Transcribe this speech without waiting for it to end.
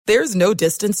There's no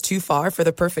distance too far for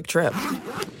the perfect trip.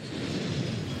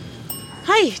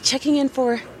 Hi, checking in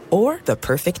for... Or the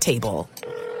perfect table.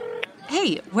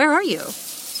 Hey, where are you?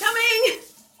 Coming!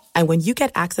 And when you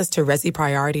get access to Resi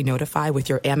Priority Notify with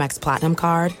your Amex Platinum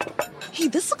card... Hey,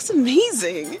 this looks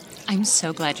amazing. I'm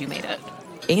so glad you made it.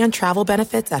 And travel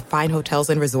benefits at fine hotels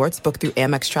and resorts booked through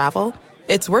Amex Travel,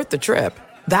 it's worth the trip.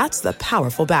 That's the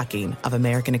powerful backing of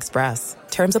American Express.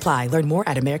 Terms apply. Learn more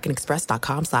at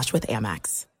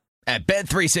americanexpress.com/withAmex. At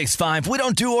Bet365, we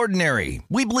don't do ordinary.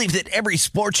 We believe that every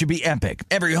sport should be epic.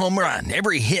 Every home run,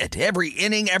 every hit, every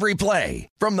inning, every play.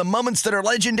 From the moments that are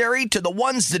legendary to the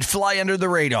ones that fly under the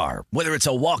radar. Whether it's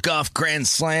a walk-off grand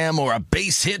slam or a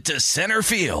base hit to center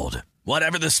field.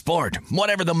 Whatever the sport,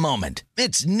 whatever the moment,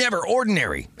 it's never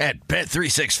ordinary at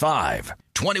Bet365.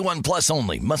 21 plus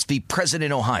only. Must be present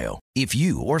in Ohio. If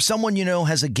you or someone you know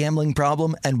has a gambling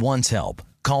problem and wants help,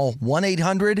 call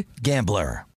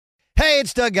 1-800-GAMBLER. Hey,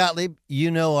 it's Doug Gottlieb. You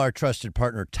know our trusted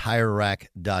partner,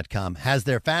 TireRack.com, has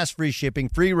their fast, free shipping,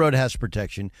 free road hazard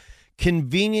protection,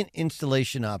 convenient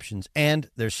installation options, and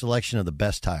their selection of the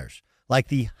best tires, like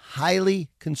the highly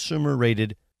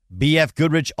consumer-rated BF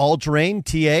Goodrich All-Terrain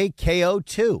TA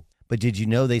KO2. But did you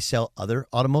know they sell other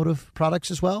automotive products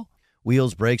as well?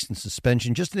 Wheels, brakes, and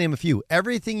suspension, just to name a few.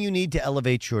 Everything you need to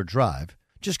elevate your drive.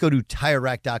 Just go to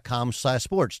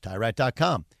TireRack.com/sports.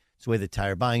 TireRack.com. It's the way that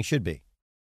tire buying should be.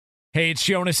 Hey, it's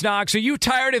Jonas Knox. Are you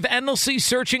tired of endlessly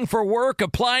searching for work,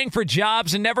 applying for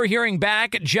jobs, and never hearing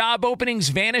back? Job openings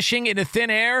vanishing into thin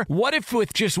air? What if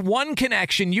with just one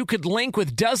connection, you could link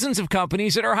with dozens of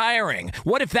companies that are hiring?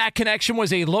 What if that connection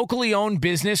was a locally owned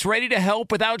business ready to help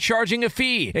without charging a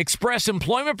fee? Express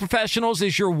Employment Professionals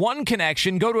is your one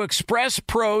connection. Go to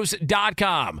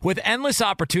expresspros.com. With endless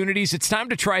opportunities, it's time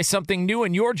to try something new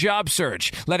in your job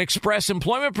search. Let Express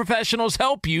Employment Professionals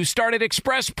help you. Start at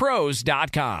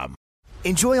expresspros.com.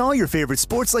 Enjoy all your favorite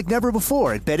sports like never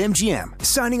before at BetMGM.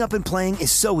 Signing up and playing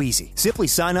is so easy. Simply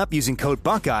sign up using code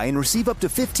Buckeye and receive up to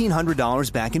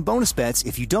 $1,500 back in bonus bets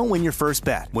if you don't win your first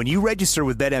bet. When you register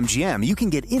with BetMGM, you can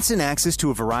get instant access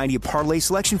to a variety of parlay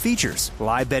selection features,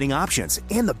 live betting options,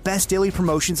 and the best daily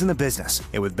promotions in the business.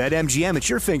 And with BetMGM at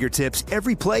your fingertips,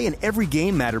 every play and every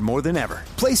game matter more than ever.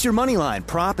 Place your moneyline,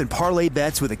 prop, and parlay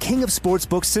bets with the king of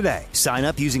sportsbooks today. Sign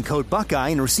up using code Buckeye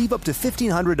and receive up to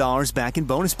 $1,500 back in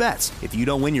bonus bets if you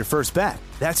don't win your first bet.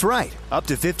 That's right, up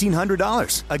to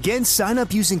 $1,500. Again, sign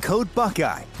up using code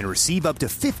Buckeye and receive up to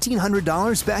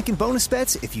 $1,500 back in bonus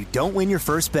bets if you don't win your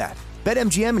first bet.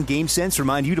 BetMGM and GameSense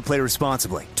remind you to play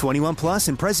responsibly. 21 plus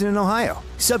and present in Ohio.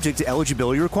 Subject to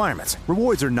eligibility requirements.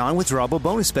 Rewards are non-withdrawable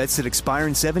bonus bets that expire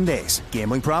in 7 days.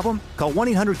 Gambling problem? Call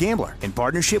 1-800-GAMBLER in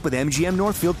partnership with MGM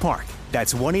Northfield Park.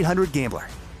 That's 1-800-GAMBLER.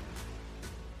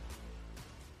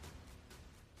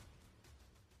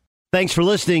 Thanks for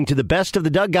listening to the Best of the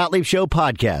Doug Gottlieb Show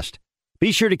podcast.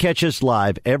 Be sure to catch us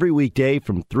live every weekday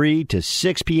from 3 to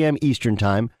 6 p.m. Eastern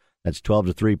Time. That's 12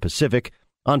 to 3 Pacific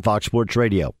on Fox Sports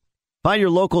Radio. Find your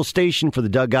local station for the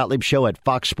Doug Gottlieb Show at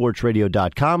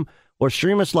foxsportsradio.com or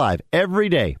stream us live every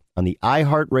day on the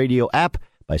iHeartRadio app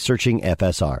by searching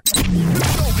FSR.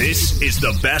 This is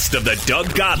the Best of the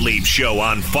Doug Gottlieb Show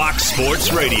on Fox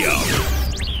Sports Radio.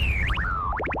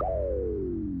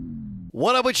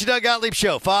 What up with your Doug Gottlieb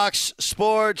Show, Fox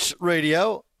Sports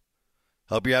Radio.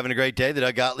 Hope you're having a great day. The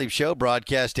Doug Gottlieb Show,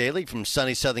 broadcast daily from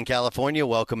sunny Southern California.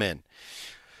 Welcome in.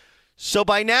 So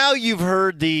by now you've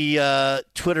heard the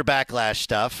Twitter backlash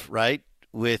stuff, right?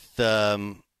 With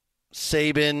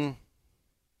Saban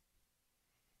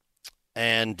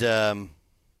and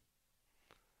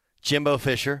Jimbo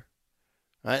Fisher.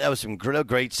 Right? That was some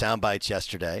great sound bites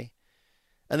yesterday.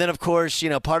 And then, of course,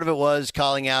 part of it was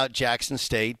calling out Jackson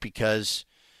State because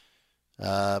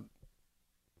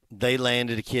they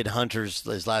landed a kid, Hunter's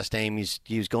his last name.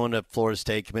 He was going to Florida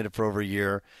State, committed for over a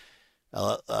year.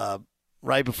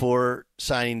 Right before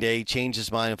signing day, changed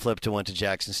his mind and flipped and went to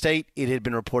Jackson State. It had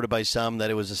been reported by some that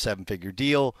it was a 7-figure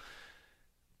deal.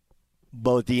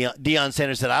 Both Deion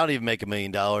Sanders said, I don't even make $1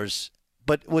 million.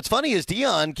 But what's funny is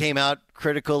Deion came out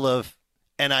critical of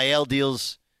NIL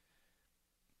deals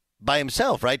by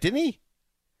himself, right? Didn't he?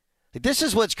 This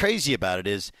is what's crazy about it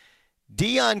is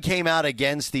Deion came out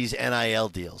against these NIL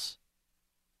deals.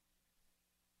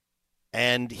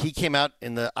 And he came out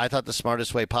in I thought, the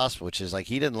smartest way possible, which is like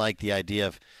he didn't like the idea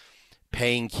of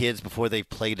paying kids before they've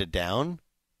played it down.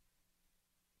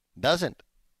 Doesn't.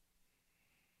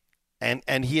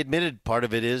 And he admitted part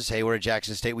of it is, hey, we're at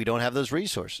Jackson State. We don't have those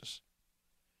resources.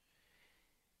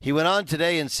 He went on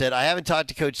today and said, I haven't talked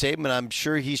to Coach Saban, and I'm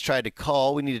sure he's tried to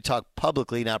call. We need to talk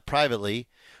publicly, not privately.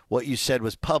 What you said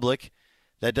was public.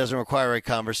 That doesn't require a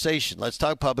conversation. Let's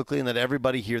talk publicly and let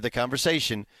everybody hear the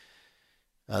conversation.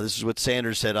 This is what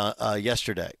Sanders said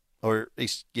yesterday.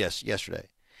 Yesterday.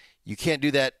 You can't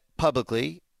do that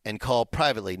publicly and call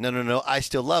privately. No. I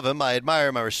still love him. I admire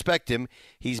him. I respect him.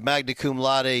 He's magna cum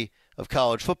laude of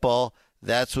college football.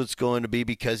 That's what's going to be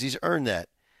because he's earned that.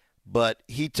 But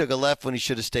he took a left when he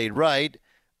should have stayed right.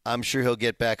 I'm sure he'll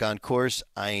get back on course.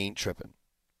 I ain't tripping.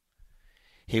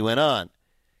 He went on.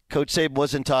 Coach Saban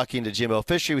wasn't talking to Jimbo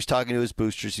Fisher. He was talking to his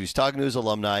boosters. He was talking to his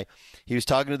alumni. He was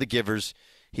talking to the givers.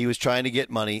 He was trying to get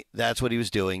money. That's what he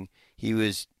was doing. He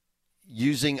was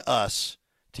using us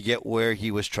to get where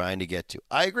he was trying to get to.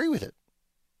 I agree with it.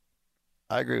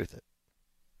 Buyer,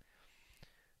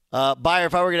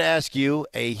 if I were going to ask you,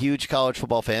 a huge college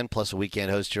football fan, plus a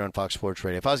weekend host here on Fox Sports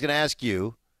Radio, if I was going to ask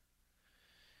you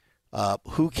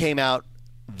who came out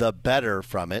the better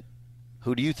from it,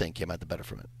 who do you think came out the better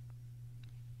from it?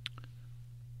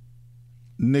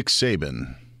 Nick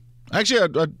Saban.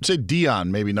 Actually, I'd say Deion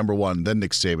maybe number one, then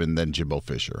Nick Saban, then Jimbo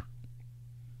Fisher.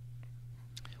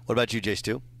 What about you, Jay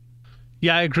Stu?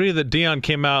 Yeah, I agree that Deion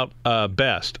came out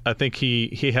best. I think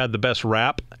he had the best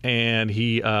rap, and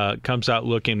he comes out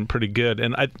looking pretty good.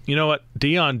 And you know what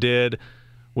Deion did,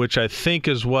 which I think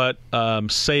is what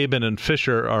Saban and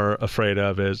Fisher are afraid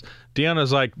of, is Deion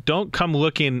is like, don't come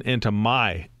looking into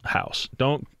my house.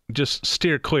 Don't just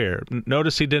steer clear.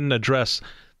 Notice he didn't address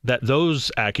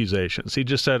those accusations. He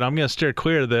just said, I'm going to steer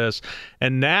clear of this.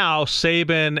 And now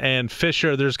Saban and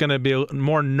Fisher, there's going to be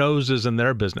more noses in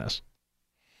their business.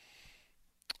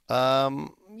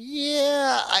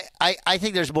 Yeah, I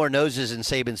think there's more noses in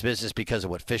Saban's business because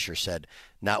of what Fisher said,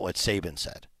 not what Saban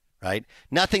said, right?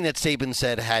 Nothing that Saban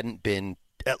said hadn't been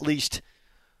at least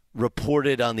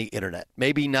reported on the internet.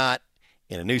 Maybe not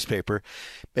in a newspaper,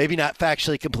 maybe not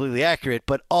factually completely accurate,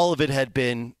 but all of it had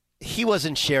been, he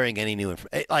wasn't sharing any new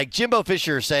information. Like Jimbo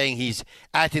Fisher saying he's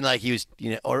acting like he was,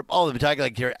 or all of them talking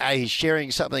like he's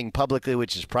sharing something publicly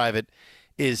which is private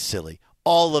is silly.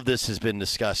 All of this has been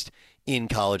discussed in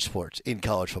college sports, in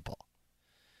college football.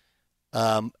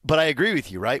 But I agree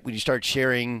with you, right? When you start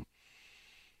sharing,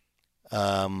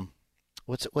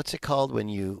 what's it called when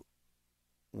you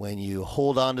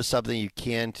hold on to something you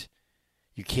can't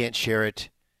share it.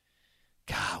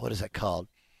 God, what is that called?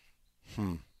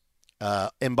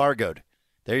 Embargoed.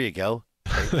 There you go.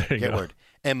 Get word.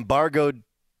 Embargoed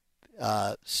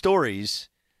stories.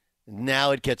 Now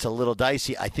it gets a little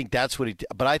dicey. I think that's what he did.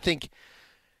 But I think,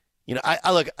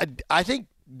 I think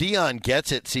Deion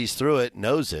gets it, sees through it,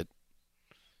 knows it,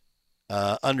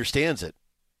 understands it.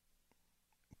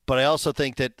 But I also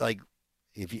think that,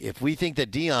 if we think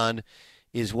that Deion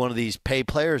is one of these pay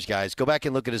players guys, go back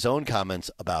and look at his own comments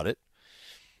about it.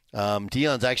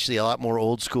 Deion's actually a lot more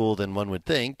old school than one would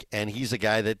think, and he's a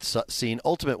guy that's seen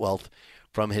ultimate wealth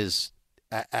from his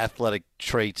athletic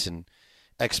traits and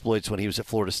exploits when he was at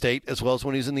Florida State, as well as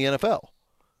when he was in the NFL.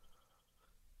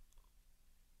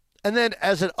 And then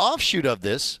as an offshoot of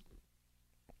this,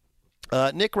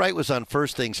 Nick Wright was on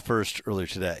First Things First earlier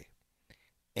today.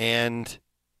 And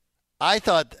I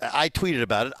tweeted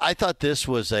about it. I thought this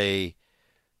was I'll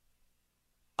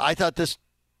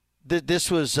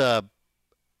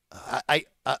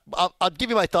give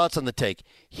you my thoughts on the take.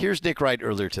 Here's Nick Wright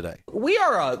earlier today. We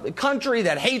are a country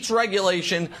that hates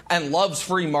regulation and loves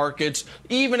free markets,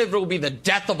 even if it will be the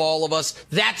death of all of us.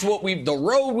 That's the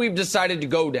road we've decided to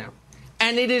go down.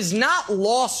 And it is not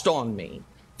lost on me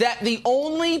that the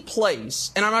only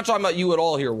place, and I'm not talking about you at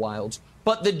all here, Wilds,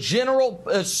 but the general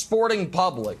sporting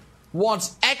public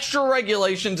wants extra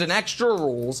regulations and extra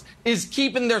rules, is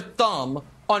keeping their thumb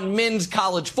on men's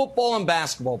college football and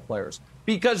basketball players.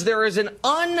 Because there is an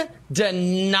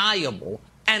undeniable,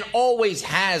 and always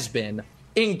has been,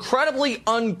 incredibly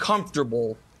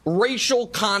uncomfortable racial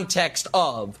context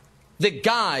of the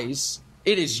guys.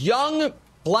 It is young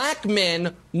black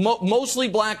men, mostly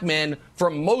black men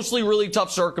from mostly really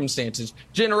tough circumstances,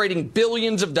 generating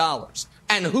billions of dollars.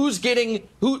 And who's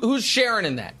sharing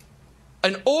in that?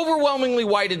 An overwhelmingly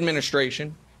white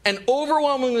administration, an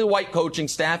overwhelmingly white coaching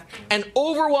staff, and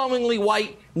overwhelmingly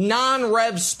white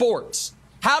non-rev sports.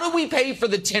 How do we pay for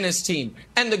the tennis team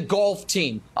and the golf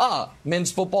team?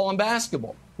 Men's football and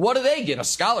basketball. What do they get? A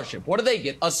scholarship. What do they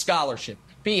get? A scholarship.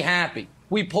 Be happy.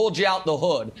 We pulled you out the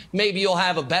hood. Maybe you'll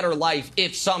have a better life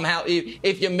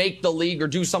if you make the league or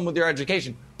do something with your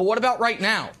education. But what about right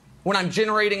now when I'm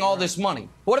generating all this money?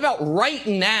 What about right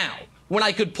now when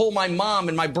I could pull my mom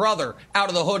and my brother out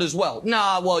of the hood as well?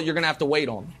 Well, you're going to have to wait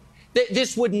on me.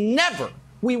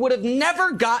 We would have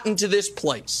never gotten to this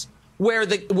place where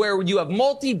you have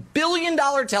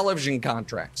multi-billion-dollar television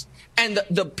contracts and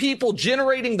the people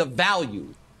generating the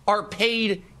value are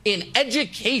paid in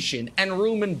education and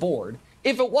room and board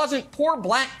if it wasn't poor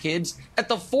black kids at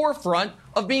the forefront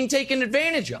of being taken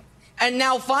advantage of. And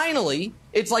now finally,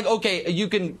 it's like, okay, you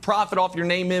can profit off your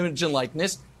name, image, and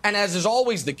likeness. And as is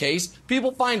always the case,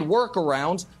 people find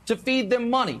workarounds to feed them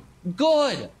money.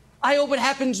 Good. I hope it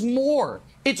happens more.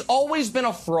 It's always been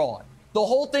a fraud. The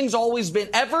whole thing's always been,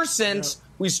 ever since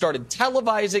we started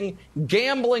televising,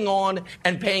 gambling on,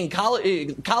 and paying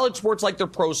college sports like they're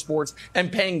pro sports,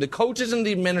 and paying the coaches and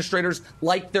the administrators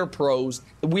like they're pros.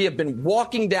 We have been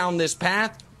walking down this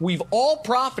path. We've all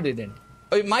profited in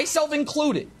it, myself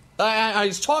included. I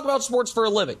talk about sports for a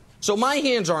living, so my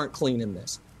hands aren't clean in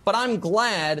this. But I'm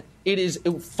glad it is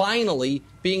finally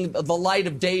being, the light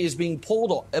of day is being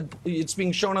pulled. It's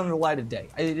being shown on the light of day.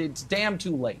 It's damn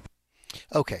too late.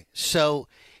 Okay, so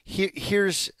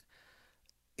here's,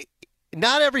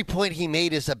 not every point he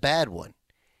made is a bad one.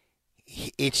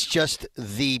 It's just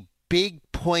the big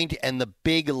point and the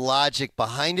big logic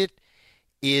behind it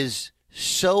is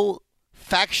so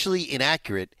factually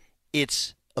inaccurate,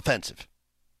 it's offensive,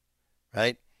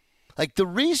 right? Like, the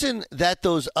reason that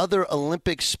those other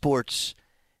Olympic sports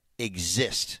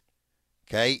exist,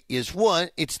 okay, is one,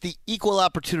 it's the equal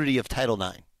opportunity of Title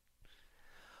IX.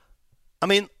 I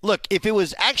mean, look, if it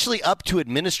was actually up to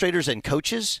administrators and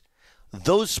coaches,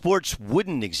 those sports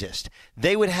wouldn't exist.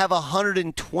 They would have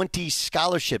 120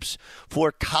 scholarships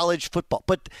for college football.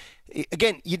 But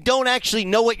again, you don't actually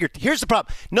know what here's the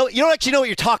problem. No, you don't actually know what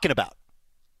you're talking about.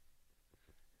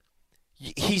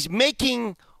 He's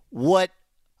making what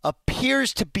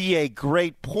appears to be a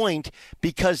great point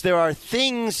because there are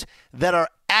things that are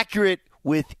accurate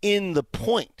within the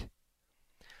point.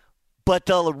 But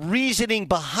the reasoning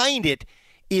behind it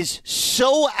is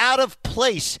so out of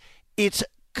place, it's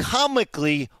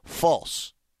comically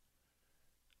false.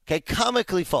 Okay,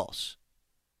 comically false.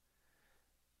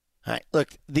 All right,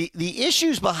 look, the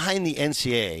issues behind the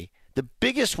NCAA, the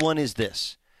biggest one is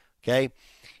this, okay?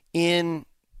 In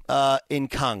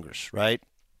Congress, right?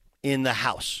 In the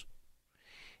House.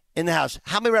 In the House,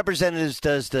 how many representatives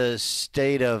does the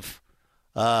state of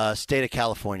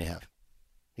California have?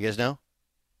 You guys know?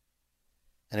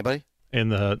 Anybody? In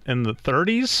the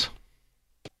 30s?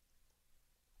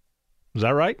 Is that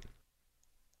right?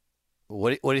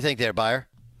 What do you think there, Buyer?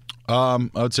 I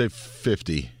would say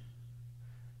 50.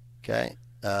 Okay.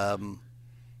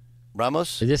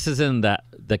 Ramos? This is in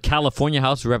the California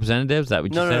House of Representatives. That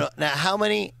what you said? No. Now, how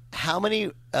many?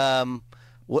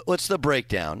 What's the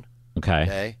breakdown?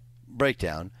 Okay.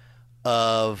 Breakdown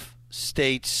of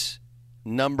states'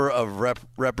 number of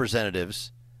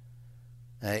representatives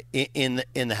in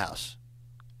the House.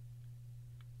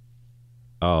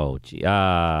 Oh, gee.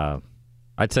 I'd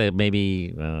say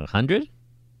maybe 100.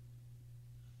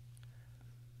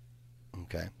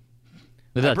 Okay.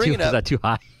 Is that too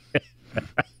high?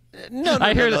 No,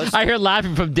 I heard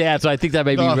laughing from Dad, so I think that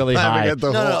may be really high.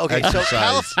 No. Okay, so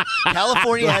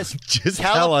California has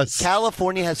tell us.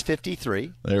 California has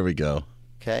 53. There we go.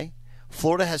 Okay,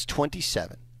 Florida has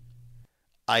 27.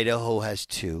 Idaho has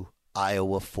 2.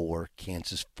 Iowa 4.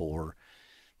 Kansas 4.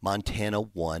 Montana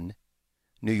 1.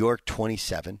 New York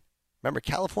 27. Remember,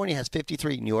 California has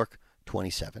 53. New York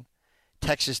 27.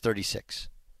 Texas 36.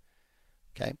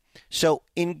 Okay, so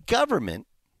in government.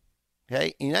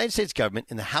 Okay, in the United States government,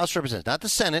 in the House of Representatives, not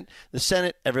the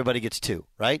Senate, everybody gets 2,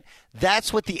 right?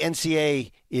 That's what the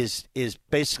NCAA is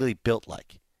basically built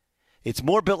like. It's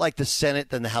more built like the Senate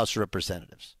than the House of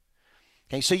Representatives.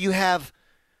 Okay, so you have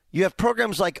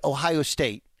programs like Ohio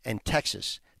State and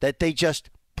Texas that they just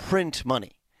print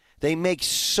money. They make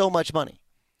so much money.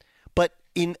 But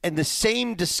in the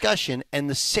same discussion and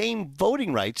the same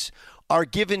voting rights are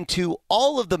given to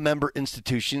all of the member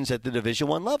institutions at the Division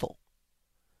I level.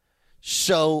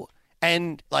 So,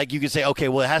 and like you could say, okay,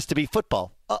 well, it has to be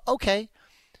football. Okay.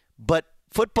 But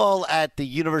football at the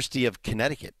University of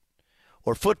Connecticut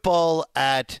or football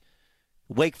at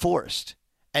Wake Forest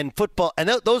and football, and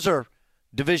those are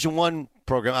Division I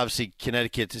program. Obviously,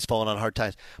 Connecticut is falling on hard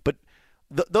times. But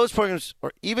those programs,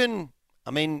 or even,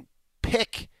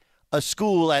 pick a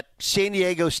school at San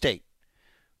Diego State,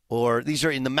 or these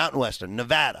are in the Mountain West or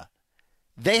Nevada.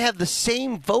 They have the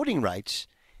same voting rights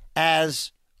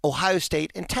as Ohio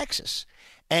State and Texas,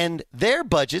 and their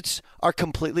budgets are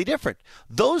completely different.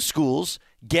 Those schools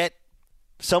get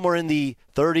somewhere in the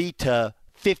 $30 to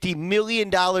 $50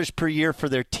 million per year for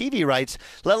their TV rights,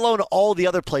 let alone all the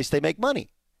other places they make money.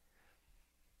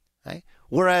 Okay?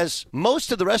 Whereas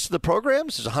most of the rest of the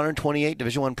programs, there's 128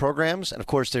 Division I programs, and of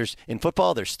course there's in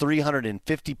football there's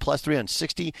 350 plus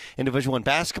 360 in Division I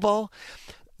basketball.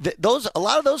 A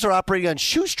lot of those are operating on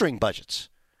shoestring budgets.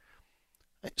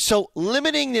 So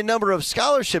limiting the number of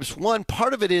scholarships, one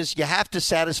part of it is you have to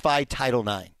satisfy Title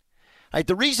IX. Right?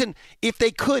 The reason, if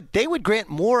they could, they would grant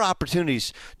more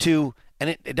opportunities to, and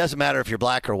it doesn't matter if you're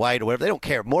black or white or whatever, they don't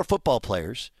care, more football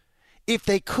players. If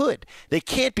they could. They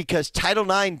can't because Title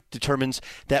IX determines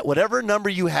that whatever number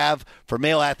you have for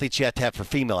male athletes, you have to have for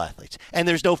female athletes. And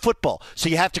there's no football, so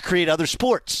you have to create other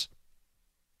sports.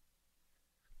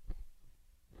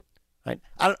 Right?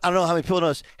 I don't know how many people know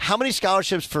this. How many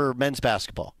scholarships for men's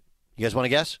basketball? You guys want to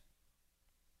guess?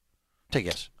 Take a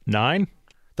guess. 9?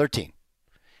 13.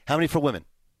 How many for women?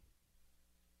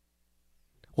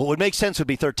 What would make sense would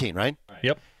be 13, right?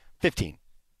 Yep. 15.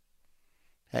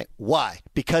 Okay. Why?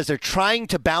 Because they're trying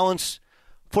to balance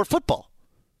for football.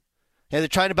 And they're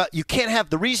trying to you can't have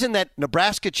the reason that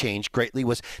Nebraska changed greatly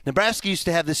was Nebraska used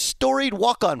to have this storied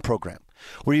walk-on program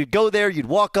where you'd go there, you'd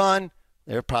walk on.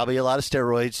 There are probably a lot of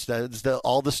steroids,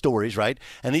 all the stories, right?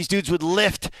 And these dudes would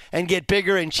lift and get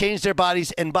bigger and change their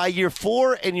bodies. And by year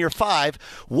 4 and year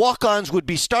 5, walk-ons would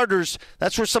be starters.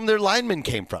 That's where some of their linemen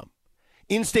came from.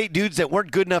 In-state dudes that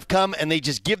weren't good enough come and they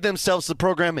just give themselves the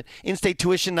program and in-state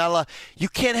tuition, not a lot. You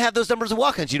can't have those numbers of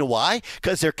walk-ons. You know why?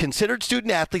 Because they're considered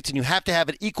student athletes and you have to have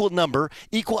an equal number,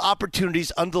 equal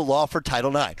opportunities under the law for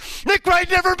Title IX. Nick Wright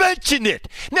never mentioned it.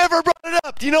 Never brought it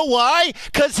up. Do you know why?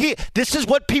 Because this is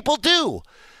what people do.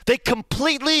 They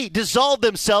completely dissolve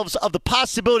themselves of the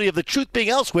possibility of the truth being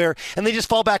elsewhere and they just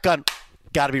fall back on,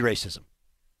 gotta be racism.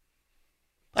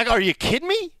 Like, are you kidding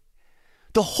me?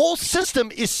 The whole system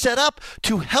is set up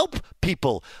to help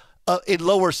people in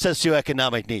lower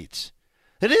socioeconomic needs.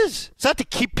 It is. It's not to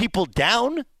keep people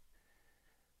down.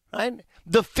 Right?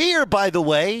 The fear, by the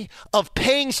way, of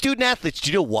paying student athletes, do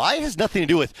you know why? It has nothing to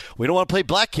do with, we don't want to play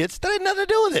black kids. That had nothing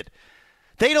to do with it.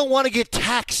 They don't want to get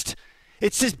taxed.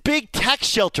 It's this big tax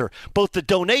shelter, both the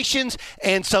donations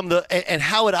and and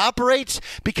how it operates,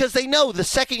 because they know the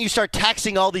second you start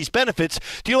taxing all these benefits,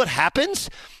 do you know what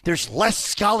happens? There's less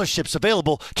scholarships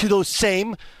available to those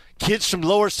same kids from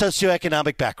lower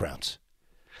socioeconomic backgrounds.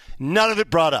 None of it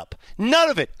brought up.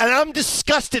 None of it. And I'm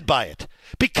disgusted by it.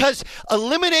 Because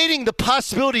eliminating the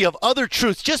possibility of other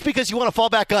truths just because you want to fall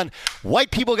back on white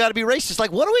people got to be racist,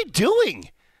 like, what are we doing?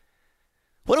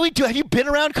 What do we do? Have you been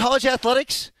around college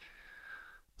athletics?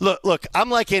 Look,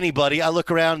 I'm like anybody. I look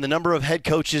around the number of head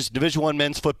coaches, Division I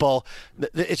men's football.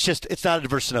 It's not a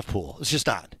diverse enough pool. It's just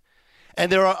not.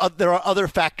 And there are other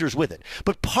factors with it.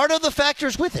 But part of the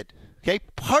factors with it, okay,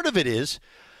 part of it is,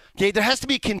 okay, there has to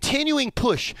be a continuing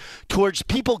push towards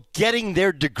people getting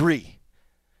their degree.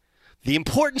 The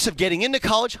importance of getting into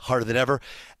college, harder than ever,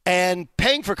 and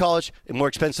paying for college, more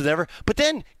expensive than ever, but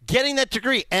then getting that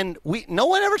degree. And no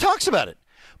one ever talks about it.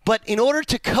 But in order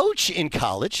to coach in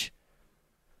college,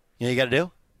 you know what you got to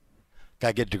do? Got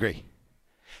to get a degree.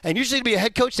 And usually to be a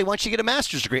head coach, they want you to get a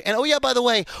master's degree. And, oh, yeah, by the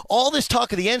way, all this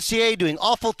talk of the NCAA doing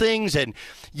awful things and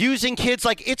using kids,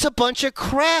 like, it's a bunch of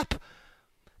crap.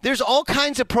 There's all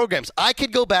kinds of programs. I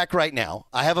could go back right now.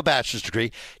 I have a bachelor's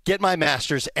degree, get my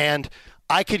master's, and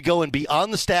I could go and be on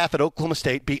the staff at Oklahoma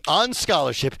State, be on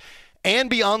scholarship, and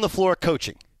be on the floor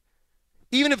coaching.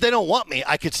 Even if they don't want me,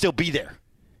 I could still be there.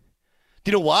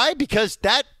 Do you know why? Because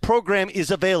that program is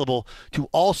available to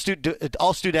all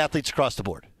student athletes across the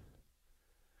board.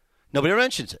 Nobody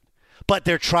mentions it. But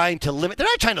they're trying to limit. They're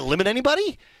not trying to limit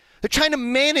anybody. They're trying to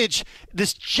manage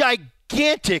this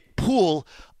gigantic pool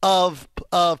of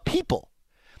people.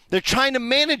 They're trying to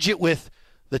manage it with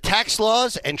the tax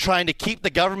laws and trying to keep the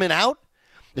government out.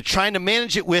 They're trying to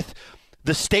manage it with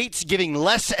the states giving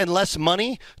less and less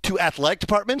money to athletic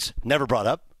departments. Never brought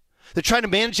up. They're trying to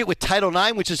manage it with Title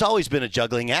IX, which has always been a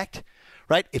juggling act,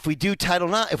 right? If we do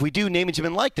Title IX, if we do name, image,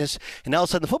 and likeness, and all of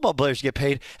a sudden the football players get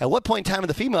paid, at what point in time are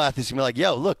the female athletes going to be like,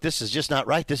 yo, look, this is just not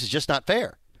right. This is just not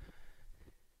fair.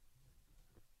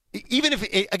 Even if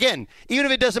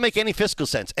it doesn't make any fiscal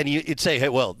sense, and you'd say, hey,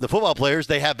 well, the football players,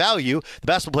 they have value. The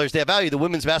basketball players, they have value. The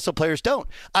women's basketball players don't.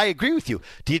 I agree with you.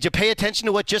 Did you pay attention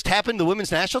to what just happened to the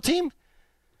women's national team?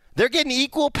 They're getting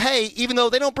equal pay, even though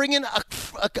they don't bring in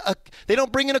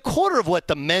a quarter of what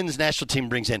the men's national team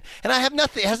brings in. And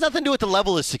it has nothing to do with the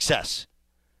level of success.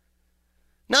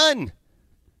 None.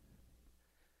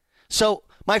 So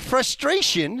my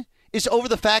frustration is over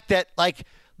the fact that, like,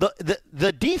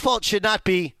 the default should not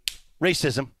be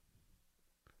racism.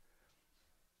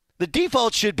 The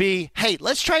default should be, hey,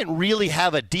 let's try and really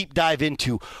have a deep dive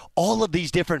into all of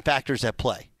these different factors at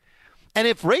play. And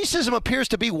if racism appears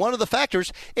to be one of the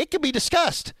factors, it can be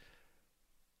discussed.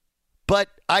 But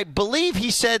I believe he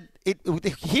said he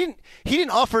didn't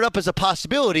offer it up as a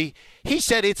possibility. He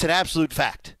said it's an absolute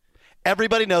fact.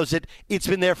 Everybody knows it. It's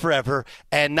been there forever,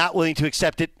 and not willing to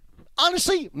accept it.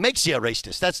 honestly makes you a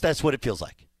racist. That's what it feels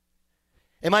like.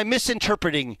 Am I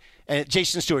misinterpreting? And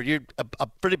Jason Stewart, you're a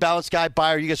pretty balanced guy.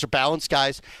 Byer, you guys are balanced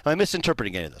guys. Am I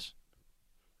misinterpreting any of this?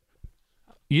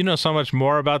 You know so much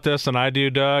more about this than I do,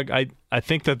 Doug. I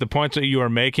think that the points that you are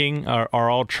making are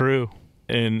all true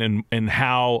in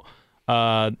how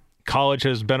college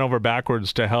has bent over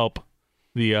backwards to help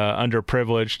the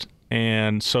underprivileged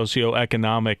and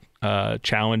socioeconomic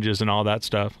challenges and all that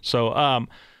stuff. So,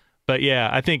 but yeah,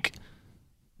 I think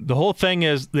the whole thing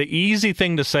is, the easy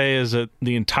thing to say is that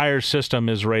the entire system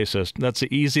is racist. That's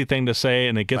the easy thing to say,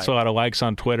 and it gets a lot of likes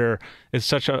on Twitter. It's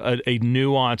such a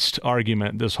nuanced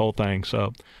argument, this whole thing.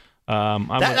 So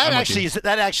that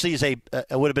actually is a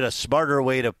would have been a smarter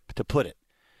way to put it,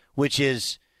 which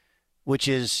is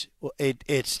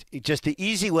it's just the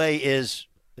easy way is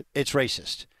it's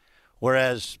racist,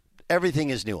 whereas everything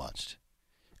is nuanced.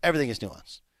 Everything is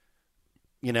nuanced.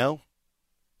 You know?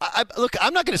 Look,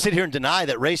 I'm not going to sit here and deny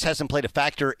that race hasn't played a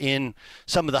factor in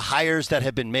some of the hires that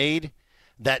have been made,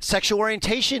 that sexual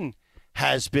orientation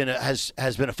has been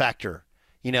a factor.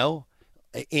 You know,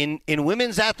 in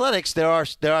women's athletics, there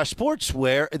are sports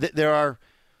where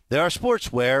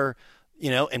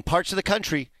you know, in parts of the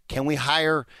country, can we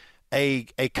hire a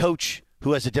coach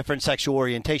who has a different sexual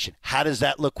orientation? How does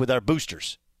that look with our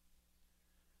boosters?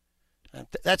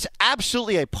 That's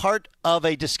absolutely a part of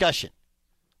a discussion.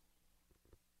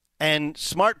 And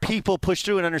smart people push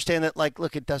through and understand that, like,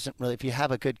 look, it doesn't really, if you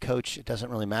have a good coach, it doesn't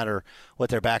really matter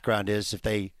what their background is.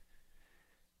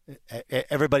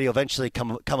 Everybody will eventually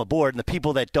come aboard. And the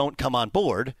people that don't come on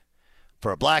board,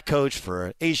 for a black coach, for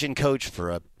an Asian coach,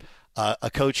 for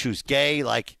a coach who's gay,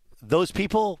 like, those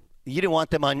people, you didn't want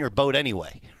them on your boat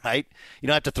anyway, right? You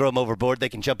don't have to throw them overboard. They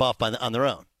can jump off on their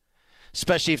own.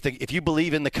 Especially if you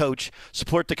believe in the coach,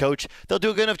 support the coach, they'll do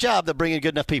a good enough job. They'll bring in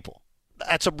good enough people.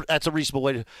 That's a reasonable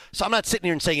way to. So I'm not sitting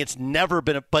here and saying it's never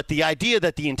been. But the idea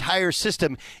that the entire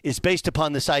system is based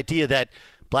upon this idea that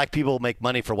black people make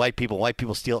money for white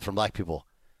people steal it from black people.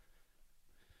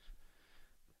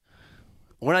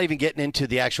 We're not even getting into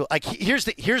the actual. Here's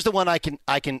the one I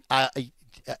can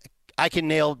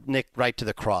nail Nick right to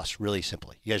the cross really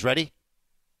simply. You guys ready?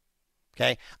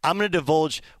 Okay, I'm going to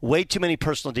divulge way too many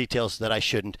personal details that I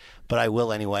shouldn't, but I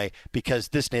will anyway because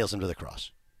this nails him to the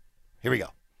cross. Here we go.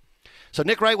 So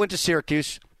Nick Wright went to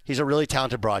Syracuse. He's a really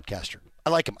talented broadcaster. I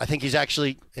like him. I think he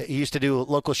used to do a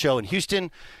local show in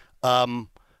Houston. I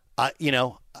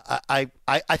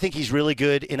think he's really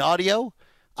good in audio.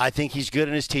 I think he's good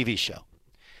in his TV show.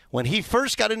 When he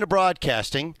first got into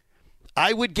broadcasting,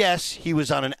 I would guess he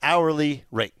was on an hourly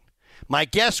rate. My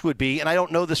guess would be, and I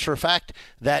don't know this for a fact,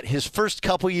 that his first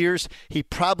couple years, he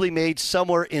probably made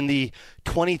somewhere in the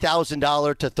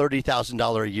 $20,000 to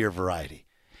 $30,000 a year variety.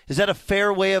 Is that a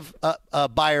fair way of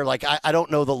Byer? Like, I don't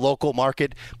know the local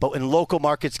market, but in local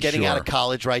markets getting out of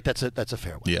college, right, that's a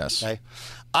fair way. Yes. Okay?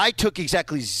 I took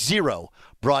exactly 0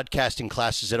 broadcasting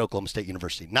classes at Oklahoma State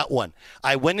University. Not one.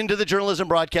 I went into the journalism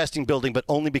broadcasting building, but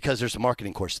only because there's a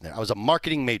marketing course in there. I was a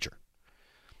marketing major.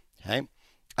 Okay?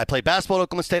 I played basketball at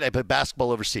Oklahoma State. I played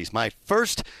basketball overseas. My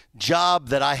first job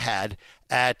that I had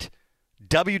at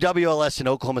WWLS in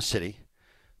Oklahoma City,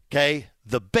 okay,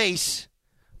 the base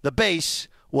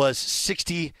was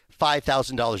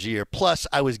 $65,000 a year. Plus,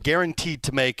 I was guaranteed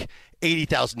to make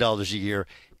 $80,000 a year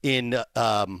in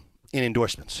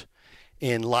endorsements,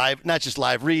 in live, not just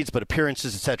live reads, but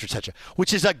appearances, et cetera,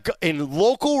 which is in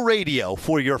local radio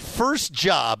for your first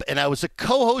job, and I was a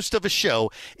co-host of a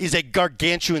show, is a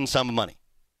gargantuan sum of money.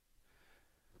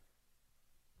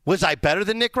 Was I better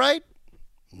than Nick Wright?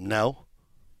 No,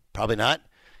 probably not.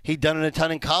 He'd done it a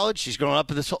ton in college. He's grown up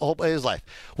in this whole way of his life.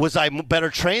 Was I better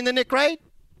trained than Nick Wright?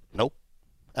 Nope,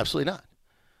 absolutely not.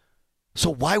 So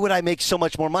why would I make so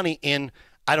much more money in,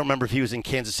 I don't remember if he was in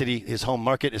Kansas City, his home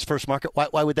market, his first market.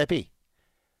 Why would that be?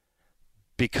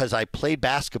 Because I played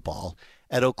basketball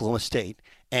at Oklahoma State,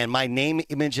 and my name,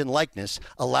 image, and likeness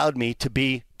allowed me to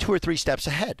be 2 or 3 steps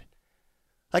ahead.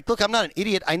 Like, look, I'm not an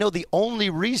idiot. I know the only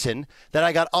reason that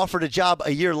I got offered a job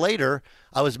a year later,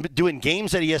 I was doing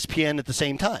games at ESPN at the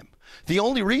same time. The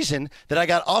only reason that I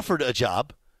got offered a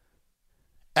job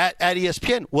at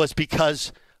ESPN was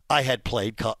because I had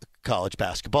played college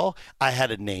basketball. I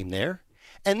had a name there.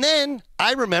 And then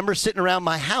I remember sitting around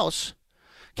my house,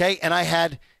 okay,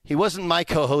 and he wasn't my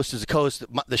co-host, as a co-host.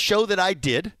 The show that I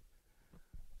did,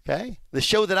 okay, the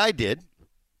show that I did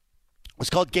was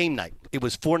called Game Night. It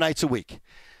was 4 nights a week.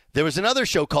 There was another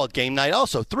show called Game Night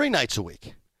also, 3 nights a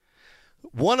week.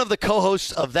 One of the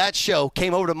co-hosts of that show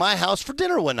came over to my house for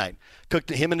dinner one night.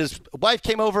 Him and his wife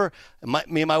came over. And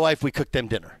me and my wife, we cooked them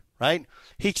dinner, right?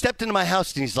 He stepped into my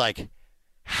house and he's like,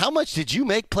 how much did you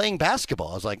make playing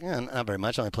basketball? I was like, not very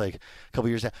much. I only played a couple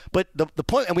years now. But the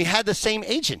point, and we had the same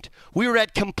agent. We were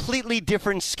at completely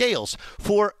different scales.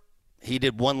 He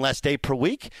did one less day per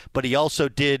week, but he also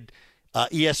did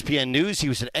ESPN News. He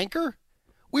was an anchor.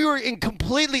 We were in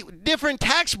completely different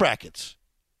tax brackets.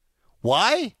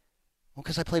 Why? Well,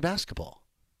 because I play basketball.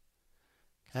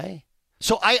 Okay?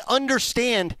 So I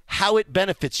understand how it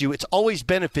benefits you. It's always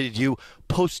benefited you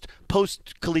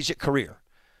post-collegiate career.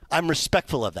 I'm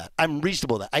respectful of that. I'm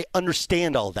reasonable of that. I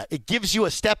understand all of that. It gives you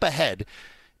a step ahead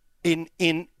in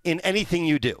anything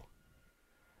you do.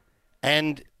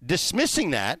 And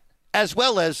dismissing that, as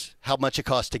well as how much it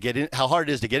costs to get in, how hard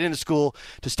it is to get into school,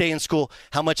 to stay in school,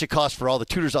 how much it costs for all the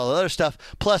tutors, all the other stuff,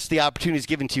 plus the opportunities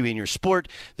given to you in your sport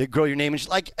that grow your name. It's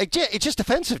just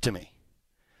offensive to me.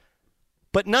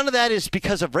 But none of that is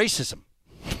because of racism.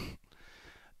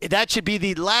 That should be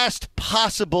the last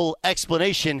possible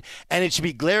explanation, and it should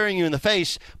be glaring you in the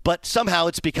face, but somehow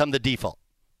it's become the default.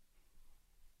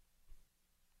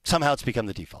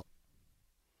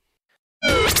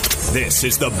 This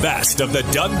is the best of the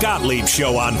Doug Gottlieb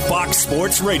Show on Fox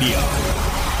Sports Radio.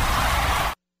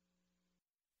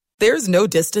 There's no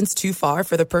distance too far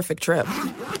for the perfect trip.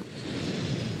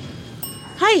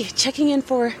 Hi, checking in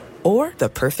for... Or the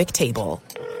perfect table.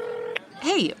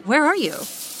 Hey, where are you?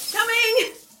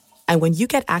 Coming! And when you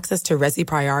get access to Resi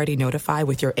Priority Notify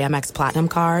with your Amex Platinum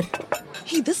card...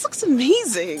 Hey, this looks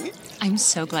amazing. I'm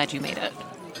so glad you made it.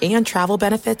 And travel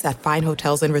benefits at fine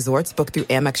hotels and resorts booked through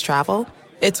Amex Travel,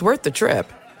 it's worth the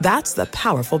trip. That's the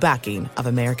powerful backing of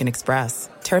American Express.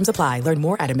 Terms apply. Learn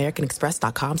more at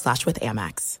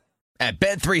americanexpress.com/withAmex. At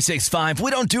Bet365, we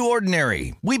don't do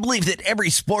ordinary. We believe that every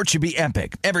sport should be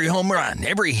epic. Every home run,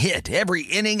 every hit, every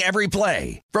inning, every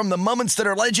play. From the moments that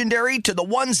are legendary to the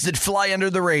ones that fly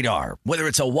under the radar. Whether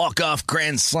it's a walk-off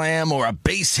grand slam or a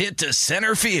base hit to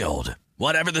center field.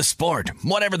 Whatever the sport,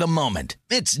 whatever the moment.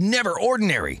 It's never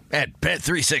ordinary at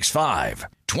Bet365.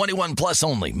 21 plus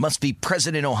only. Must be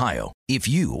present in Ohio. If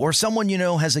you or someone you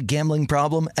know has a gambling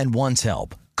problem and wants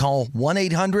help, call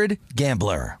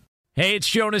 1-800-GAMBLER. Hey, it's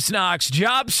Jonas Knox.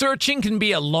 Job searching can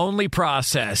be a lonely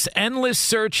process. Endless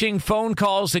searching, phone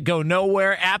calls that go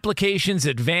nowhere, applications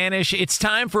that vanish. It's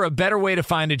time for a better way to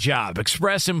find a job.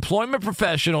 Express Employment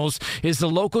Professionals is the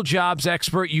local jobs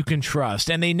expert you can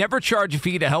trust, and they never charge a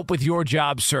fee to help with your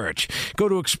job search. Go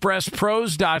to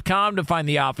expresspros.com to find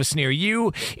the office near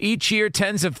you. Each year,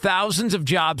 tens of thousands of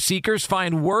job seekers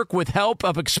find work with help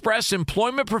of Express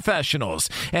Employment Professionals,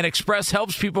 and Express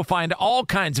helps people find all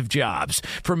kinds of jobs,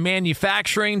 from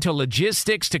manufacturing to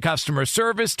logistics to customer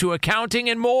service to accounting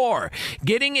and more.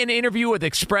 Getting an interview with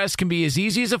Express can be as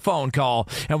easy as a phone call,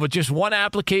 and with just one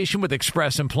application with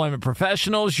Express Employment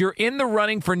Professionals, you're in the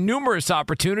running for numerous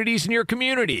opportunities in your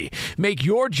community. Make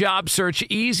your job search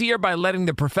easier by letting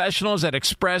the professionals at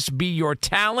Express be your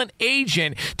talent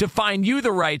agent to find you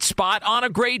the right spot on a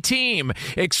great team.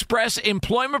 Express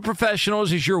Employment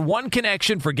Professionals is your one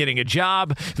connection for getting a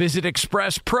job. Visit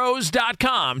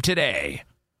expresspros.com today.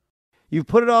 You've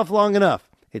put it off long enough.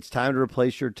 It's time to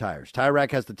replace your tires. Tire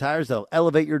Rack has the tires that'll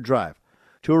elevate your drive.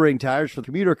 Touring tires for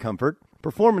commuter comfort,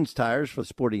 performance tires for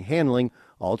sporty handling,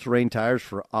 all-terrain tires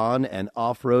for on- and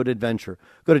off-road adventure.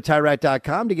 Go to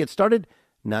TireRack.com to get started.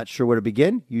 Not sure where to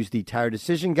begin? Use the Tire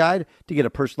Decision Guide to get a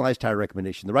personalized tire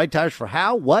recommendation. The right tires for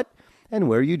how, what, and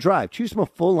where you drive. Choose from a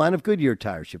full line of Goodyear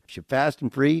tires. Ship fast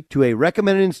and free to a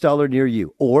recommended installer near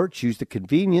you. Or choose the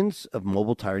convenience of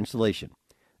mobile tire installation.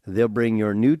 They'll bring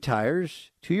your new tires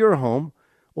to your home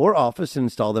or office and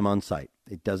install them on site.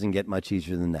 It doesn't get much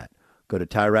easier than that. Go to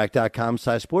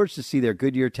TireRack.com/sports to see their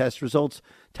Goodyear test results,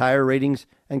 tire ratings,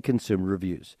 and consumer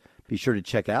reviews. Be sure to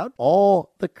check out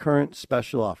all the current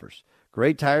special offers.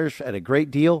 Great tires at a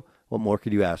great deal. What more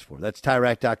could you ask for? That's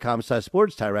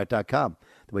TireRack.com/sports, TireRack.com,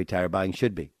 the way tire buying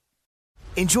should be.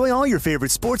 Enjoy all your favorite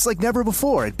sports like never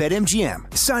before at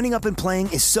BetMGM. Signing up and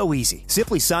playing is so easy.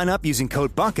 Simply sign up using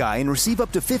code Buckeye and receive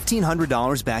up to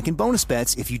 $1,500 back in bonus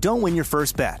bets if you don't win your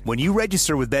first bet. When you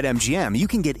register with BetMGM, you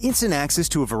can get instant access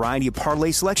to a variety of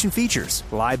parlay selection features,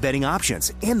 live betting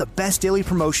options, and the best daily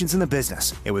promotions in the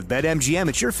business. And with BetMGM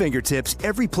at your fingertips,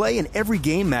 every play and every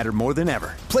game matter more than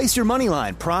ever. Place your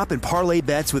moneyline, prop, and parlay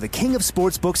bets with the king of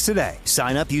sportsbooks today.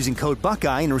 Sign up using code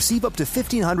Buckeye and receive up to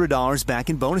 $1,500 back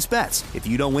in bonus bets if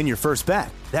you don't win your first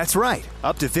bet. That's right,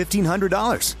 up to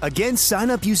 $1,500. Again, sign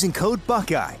up using code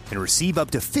Buckeye and receive up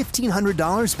to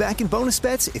 $1,500 back in bonus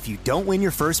bets if you don't win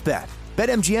your first bet.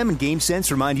 BetMGM and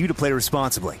GameSense remind you to play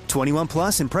responsibly. 21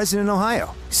 plus and present in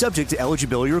Ohio. Subject to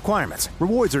eligibility requirements.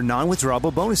 Rewards are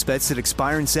non-withdrawable bonus bets that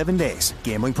expire in 7 days.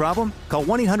 Gambling problem? Call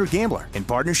 1-800-GAMBLER in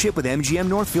partnership with MGM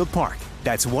Northfield Park.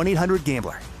 That's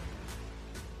 1-800-GAMBLER.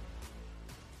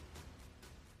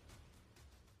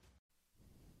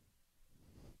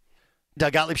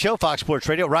 Doug Gottlieb Show, Fox Sports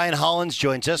Radio. Ryan Hollins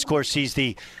joins us. Of course, he's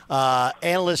the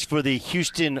analyst for the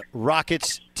Houston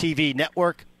Rockets TV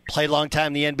network. Played a long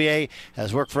time in the NBA,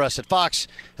 has worked for us at Fox,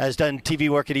 has done TV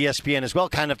work at ESPN as well.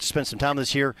 Kind enough to spend some time with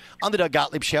us here on the Doug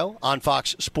Gottlieb Show on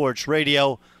Fox Sports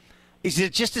Radio. Is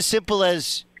it just as simple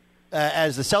as the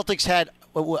Celtics had?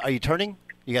 Are you turning?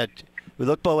 You got. We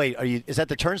look. But wait, is that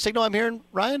the turn signal I'm hearing,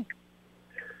 Ryan?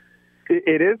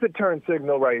 It is the turn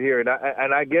signal right here, and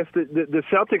I guess the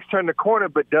Celtics turned the corner.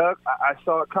 But Doug, I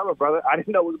saw it coming, brother. I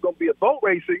didn't know it was going to be a boat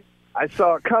racing. I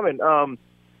saw it coming.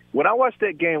 When I watched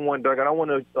that game one, Doug, I want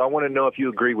to know if you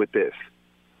agree with this.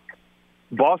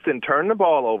 Boston turned the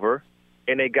ball over,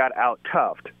 and they got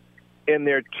out-toughed. And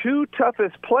their two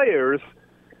toughest players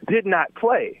did not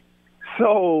play.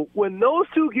 So when those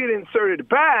two get inserted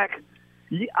back,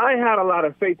 I had a lot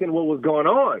of faith in what was going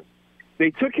on. They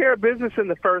took care of business in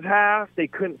the first half. They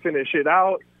couldn't finish it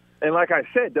out. And like I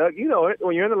said, Doug, you know it.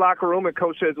 When you're in the locker room and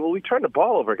coach says, well, we turned the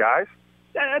ball over, guys.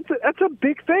 That's a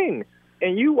big thing.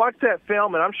 And you watch that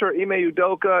film, and I'm sure Ime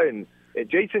Udoka and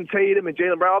Jason Tatum and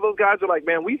Jaylen Brown, all those guys are like,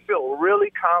 man, we feel really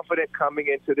confident coming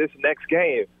into this next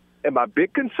game. And my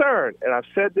big concern, and I've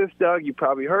said this, Doug, you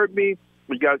probably heard me.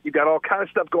 You got all kind of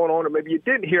stuff going on, or maybe you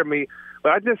didn't hear me.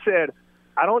 But I just said,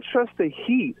 I don't trust the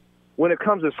Heat when it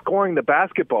comes to scoring the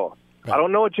basketball. I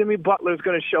don't know if Jimmy Butler is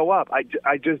going to show up.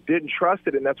 I just didn't trust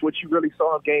it, and that's what you really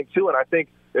saw in Game 2. And I think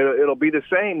it'll be the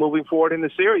same moving forward in the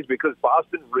series because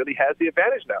Boston really has the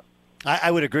advantage now.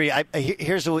 I would agree.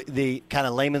 Here's the kind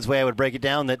of layman's way I would break it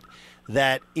down,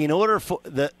 that in order for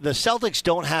the Celtics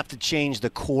don't have to change the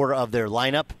core of their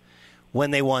lineup when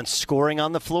they want scoring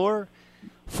on the floor.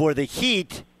 For the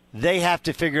Heat, they have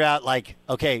to figure out, like,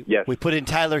 okay, we put in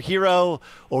Tyler Hero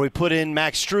or we put in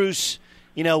Max Strus.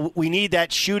 You know, we need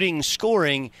that shooting,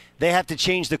 scoring. They have to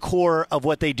change the core of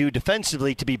what they do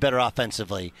defensively to be better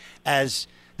offensively, as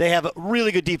they have a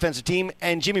really good defensive team,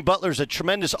 and Jimmy Butler's a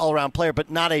tremendous all-around player, but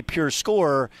not a pure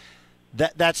scorer.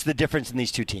 That's the difference in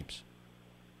these two teams.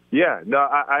 Yeah, no,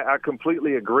 I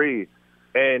completely agree.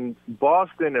 And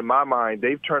Boston, in my mind,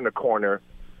 they've turned the corner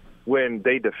when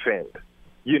they defend.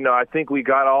 You know, I think we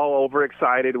got all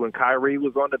overexcited when Kyrie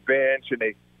was on the bench and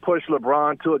they pushed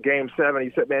LeBron to a Game 7.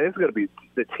 He said, man, this is going to be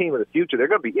the team of the future. They're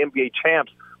going to be NBA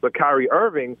champs with Kyrie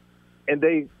Irving, and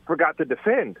they forgot to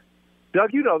defend.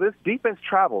 Doug, you know this. Defense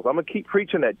travels. I'm going to keep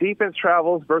preaching that. Defense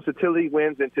travels. Versatility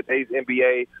wins in today's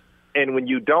NBA. And when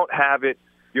you don't have it,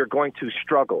 you're going to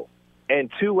struggle.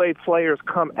 And two-way players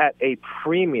come at a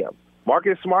premium.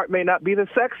 Marcus Smart may not be the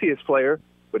sexiest player,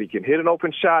 but he can hit an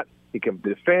open shot. He can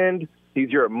defend. He's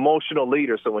your emotional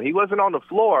leader. So when he wasn't on the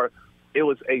floor, it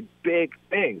was a big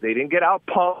thing. They didn't get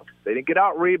out-pumped. They didn't get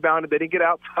out-rebounded. They didn't get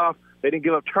out-tough. They didn't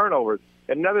give up turnovers.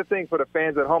 Another thing for the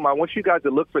fans at home, I want you guys to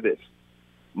look for this.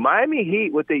 Miami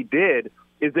Heat, what they did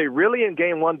is they really, in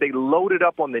Game 1, they loaded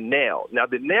up on the nail. Now,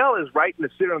 the nail is right in the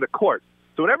center of the court.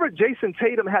 So whenever Jason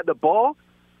Tatum had the ball,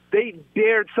 they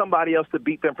dared somebody else to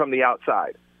beat them from the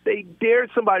outside. They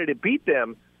dared somebody to beat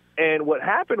them. And what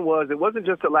happened was it wasn't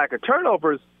just a lack of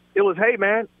turnovers. It was, hey,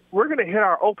 man, we're going to hit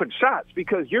our open shots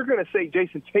because you're going to say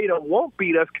Jason Tatum won't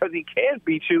beat us because he can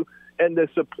beat you. And the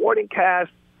supporting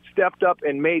cast stepped up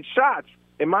and made shots.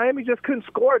 And Miami just couldn't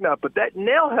score enough. But that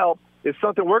nail help is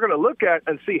something we're going to look at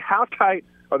and see how tight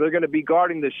are they going to be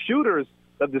guarding the shooters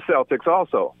of the Celtics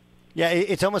also. Yeah,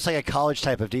 it's almost like a college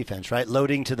type of defense, right?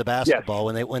 Loading to the basketball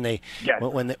when they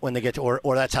get to,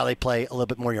 or that's how they play a little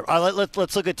bit more.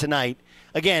 Let's look at tonight.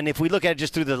 Again, if we look at it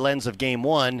just through the lens of Game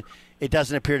 1, it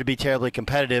doesn't appear to be terribly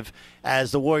competitive.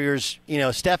 As the Warriors,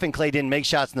 Steph and Clay didn't make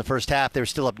shots in the first half; they were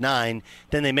still up 9.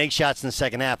 Then they make shots in the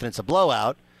second half, and it's a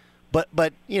blowout. But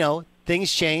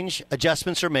things change,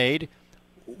 adjustments are made.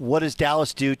 What does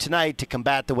Dallas do tonight to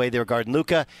combat the way they're guarding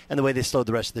Luka and the way they slowed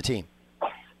the rest of the team?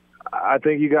 I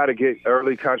think you got to get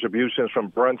early contributions from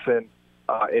Brunson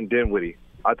and Dinwiddie.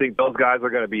 I think those guys are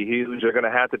going to be huge. They're going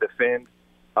to have to defend.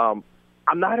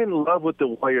 I'm not in love with the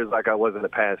Warriors like I was in the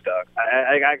past, Doug.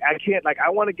 I can't. I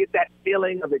want to get that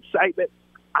feeling of excitement.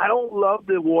 I don't love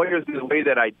the Warriors the way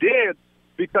that I did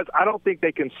because I don't think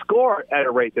they can score at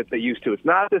a rate that they used to. It's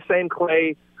not the same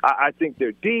Clay. I think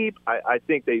they're deep. I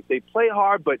think they play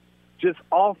hard, but just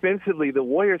offensively, the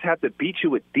Warriors have to beat you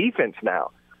with defense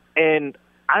now. And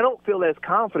I don't feel as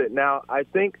confident now. I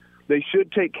think they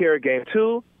should take care of Game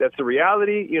 2. That's the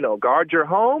reality. Guard your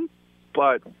home.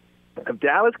 But if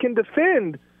Dallas can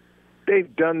defend,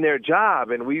 they've done their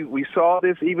job. And we saw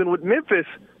this even with Memphis.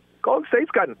 Golden State's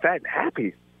gotten fat and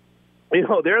happy.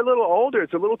 They're a little older.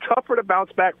 It's a little tougher to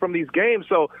bounce back from these games.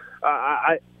 So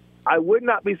I would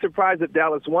not be surprised if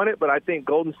Dallas won it, but I think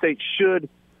Golden State should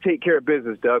take care of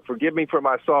business, Doug. Forgive me for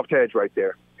my soft hedge right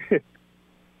there.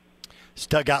 It's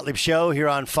Doug Gottlieb Show here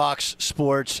on Fox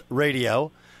Sports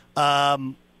Radio.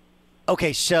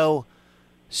 Okay, so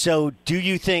do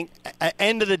you think, at the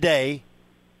end of the day,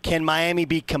 can Miami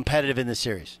be competitive in this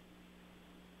series?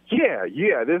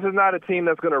 Yeah. This is not a team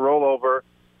that's going to roll over.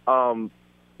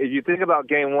 If you think about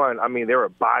Game 1, I mean, there were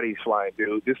bodies flying,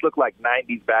 dude. This looked like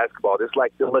 90s basketball. This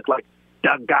looked like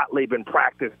Doug Gottlieb in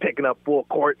practice, picking up full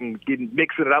court and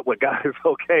mixing it up with guys,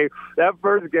 okay? That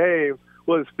first game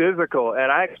was physical,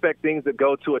 and I expect things to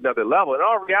go to another level. In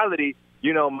all reality,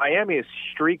 Miami is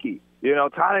streaky.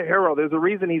 Tyler Hero, there's a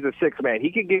reason he's a sixth man. He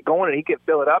can get going and he can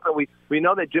fill it up, and we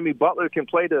know that Jimmy Butler can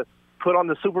play to put on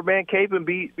the Superman cape and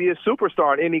be a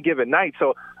superstar on any given night.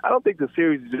 So I don't think the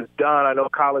series is just done. I know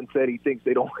Colin said he thinks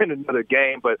they don't win another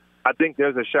game, but I think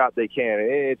there's a shot they can.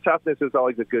 And toughness is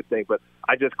always a good thing, but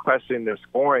I just question their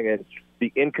scoring, and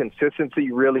the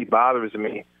inconsistency really bothers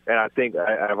me. And I think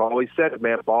I've always said it,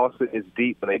 man, Boston is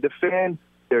deep. When they defend,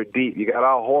 they're deep. You got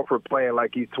Al Horford playing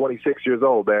like he's 26 years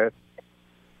old, man.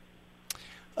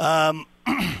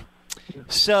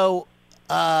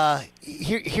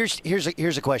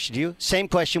 Here's a question to you. Same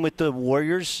question with the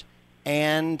Warriors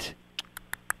and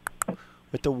the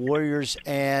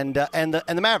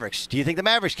Mavericks. Do you think the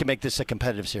Mavericks can make this a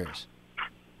competitive series?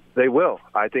 They will.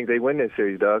 I think they win this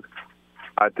series, Doug.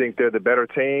 I think they're the better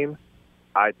team.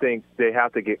 I think they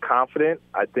have to get confident.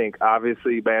 I think,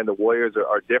 obviously, man, the Warriors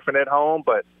are different at home,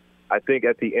 but I think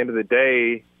at the end of the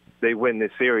day, they win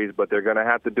this series, but they're going to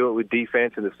have to do it with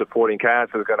defense, and the supporting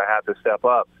cast is going to have to step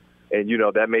up. And,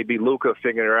 that may be Luka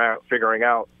figuring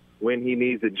out when he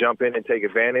needs to jump in and take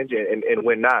advantage and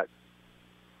when not.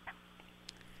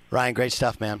 Ryan, great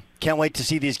stuff, man. Can't wait to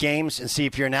see these games and see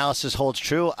if your analysis holds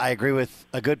true. I agree with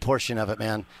a good portion of it,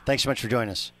 man. Thanks so much for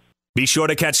joining us. Be sure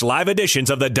to catch live editions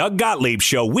of the Doug Gottlieb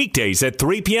Show weekdays at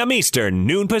 3 p.m. Eastern,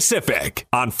 noon Pacific,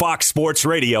 on Fox Sports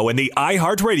Radio and the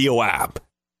iHeartRadio app.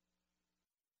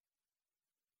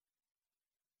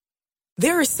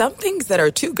 There are some things that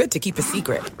are too good to keep a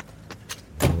secret.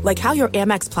 Like how your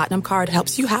Amex Platinum card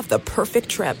helps you have the perfect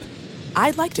trip.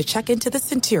 I'd like to check into the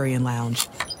Centurion Lounge.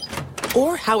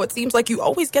 Or how it seems like you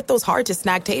always get those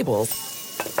hard-to-snag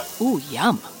tables. Ooh,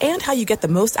 yum. And how you get the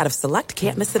most out of select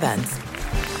can't-miss events.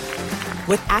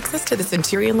 With access to the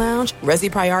Centurion Lounge,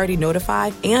 Resi Priority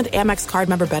Notified, and Amex card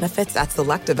member benefits at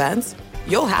select events,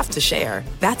 you'll have to share.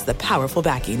 That's the powerful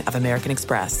backing of American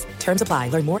Express. Terms apply.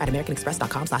 Learn more at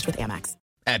americanexpress.com/withAmex.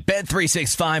 At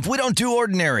Bet365, we don't do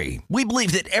ordinary. We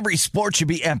believe that every sport should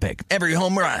be epic. Every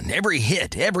home run, every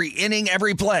hit, every inning,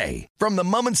 every play. From the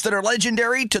moments that are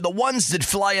legendary to the ones that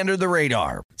fly under the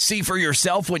radar. See for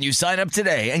yourself when you sign up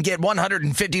today and get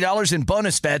 $150 in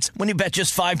bonus bets when you bet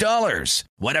just $5.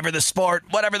 Whatever the sport,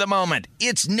 whatever the moment,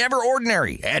 it's never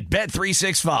ordinary at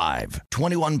Bet365.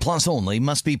 21 plus only.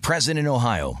 Must be present in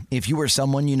Ohio. If you or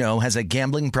someone you know has a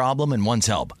gambling problem and wants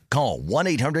help, call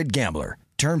 1-800-GAMBLER.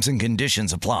 Terms and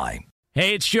conditions apply.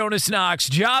 Hey, it's Jonas Knox.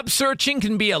 Job searching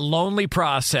can be a lonely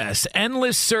process.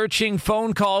 Endless searching,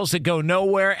 phone calls that go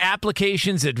nowhere,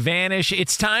 applications that vanish.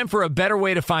 It's time for a better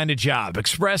way to find a job.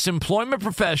 Express Employment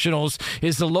Professionals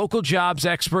is the local jobs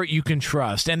expert you can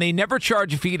trust, and they never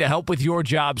charge a fee to help with your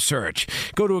job search.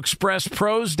 Go to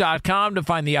expresspros.com to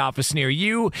find the office near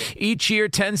you. Each year,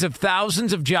 tens of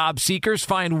thousands of job seekers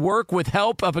find work with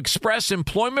help of Express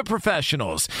Employment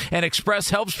Professionals, and Express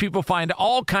helps people find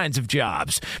all kinds of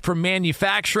jobs, from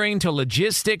manufacturing to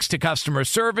logistics to customer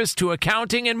service to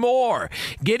accounting and more.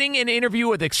 Getting an interview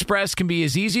with Express can be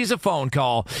as easy as a phone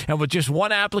call, and with just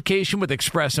one application with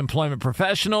Express Employment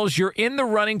Professionals, you're in the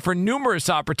running for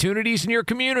numerous opportunities in your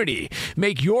community.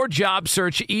 Make your job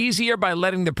search easier by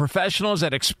letting the professionals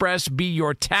at Express be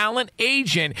your talent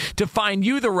agent to find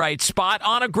you the right spot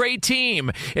on a great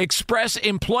team. Express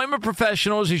Employment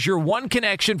Professionals is your one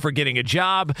connection for getting a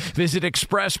job. Visit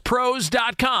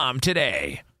expresspros.com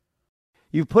today.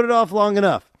 You've put it off long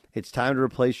enough. It's time to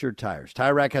replace your tires.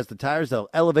 Tire Rack has the tires that'll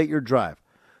elevate your drive.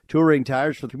 Touring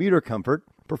tires for commuter comfort,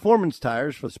 performance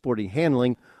tires for sporty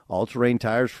handling, all-terrain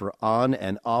tires for on-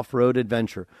 and off-road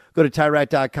adventure. Go to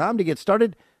TireRack.com to get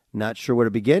started. Not sure where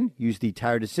to begin? Use the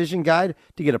Tire Decision Guide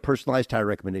to get a personalized tire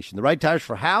recommendation. The right tires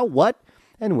for how, what,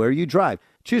 and where you drive.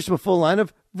 Choose from a full line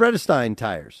of Vredestein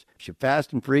tires. Ship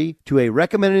fast and free to a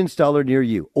recommended installer near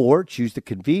you. Or choose the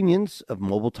convenience of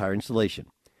mobile tire installation.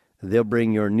 They'll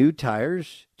bring your new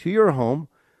tires to your home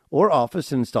or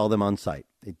office and install them on site.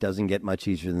 It doesn't get much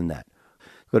easier than that.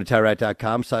 Go to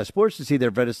TireRack.com/sports to see their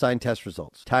Vredestein test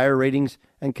results, tire ratings,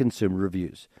 and consumer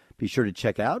reviews. Be sure to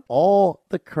check out all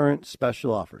the current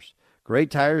special offers.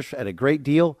 Great tires at a great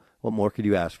deal. What more could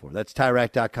you ask for? That's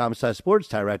TireRack.com/sports,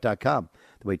 TireRack.com,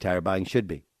 the way tire buying should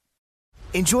be.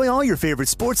 Enjoy all your favorite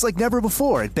sports like never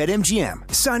before at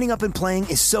BetMGM. Signing up and playing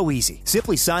is so easy.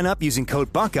 Simply sign up using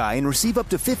code Buckeye and receive up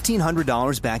to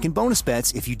 $1,500 back in bonus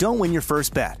bets if you don't win your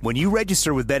first bet. When you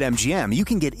register with BetMGM, you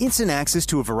can get instant access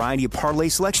to a variety of parlay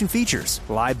selection features,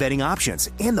 live betting options,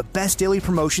 and the best daily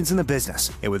promotions in the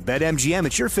business. And with BetMGM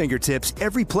at your fingertips,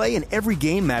 every play and every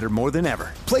game matter more than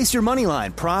ever. Place your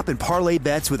moneyline, prop, and parlay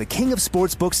bets with the king of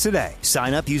sportsbooks today.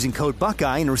 Sign up using code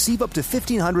Buckeye and receive up to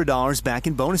 $1,500 back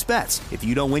in bonus bets if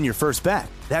you don't win your first bet.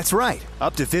 That's right,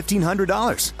 up to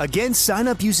 $1,500. Again, sign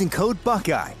up using code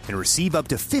Buckeye and receive up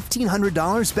to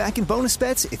 $1,500 back in bonus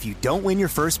bets if you don't win your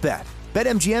first bet.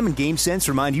 BetMGM and GameSense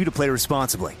remind you to play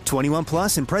responsibly. 21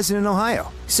 plus and present in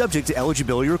Ohio. Subject to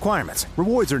eligibility requirements.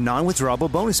 Rewards are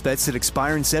non-withdrawable bonus bets that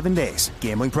expire in 7 days.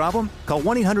 Gambling problem? Call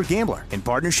 1-800-GAMBLER in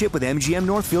partnership with MGM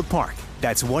Northfield Park.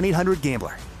 That's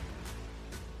 1-800-GAMBLER.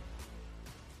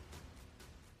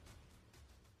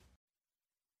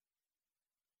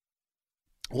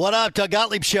 What up, Doug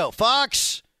Gottlieb Show,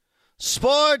 Fox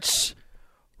Sports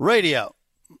Radio.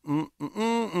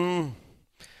 The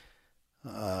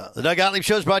Doug Gottlieb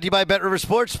Show is brought to you by BetRivers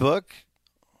Sportsbook.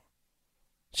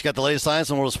 She's got the latest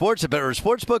lines on world sports at BetRivers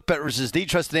Sportsbook. BetRivers is the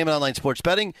trusted name in online sports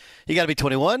betting. You got to be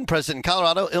 21, present in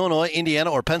Colorado, Illinois,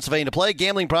 Indiana, or Pennsylvania to play.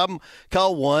 Gambling problem?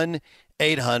 Call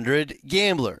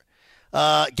 1-800-GAMBLER.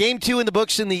 Game 2 in the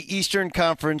books in the Eastern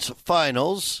Conference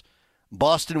Finals.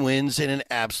 Boston wins in an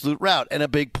absolute rout, and a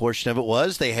big portion of it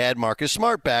was they had Marcus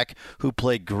Smart back, who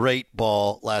played great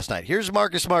ball last night. Here's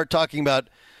Marcus Smart talking about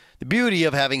the beauty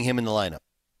of having him in the lineup.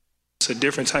 It's a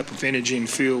different type of energy and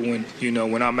feel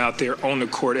when I'm out there on the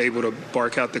court able to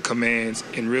bark out the commands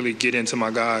and really get into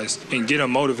my guys and get them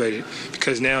motivated,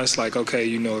 because now it's like,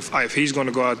 okay, if he's going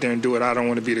to go out there and do it, I don't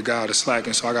want to be the guy to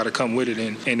slacken, so I got to come with it.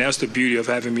 And that's the beauty of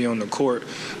having me on the court,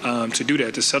 to do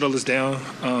that, to settle us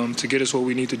down, to get us what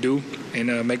we need to do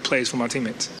and make plays for my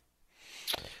teammates.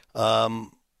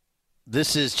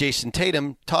 This is Jason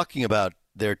Tatum talking about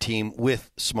their team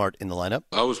with Smart in the lineup.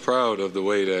 I was proud of the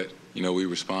way that we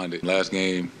responded. Last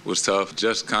game was tough,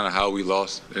 just kind of how we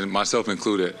lost, and myself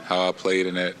included, how I played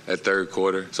in that third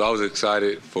quarter. So I was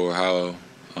excited for how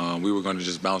we were going to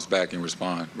just bounce back and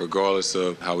respond, regardless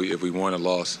of if we won or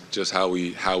lost, just how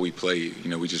we played.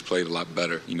 We just played a lot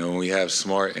better. When we have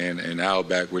Smart and Al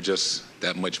back, we're just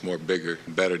that much more bigger,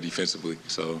 better defensively.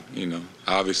 So,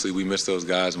 obviously we miss those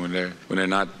guys when they're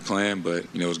not playing, but,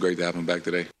 it was great to have them back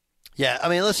today. Yeah, I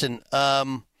mean, listen,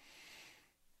 I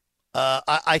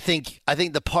think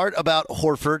the part about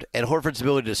Horford and Horford's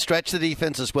ability to stretch the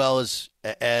defense, as well as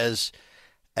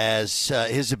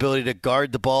his ability to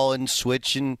guard the ball and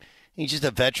switch, and he's just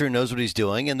a veteran, knows what he's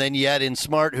doing. And then you add in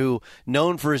Smart, who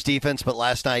known for his defense, but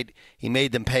last night he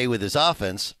made them pay with his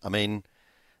offense. I mean,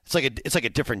 it's like a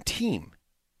different team,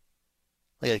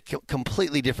 like a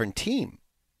completely different team.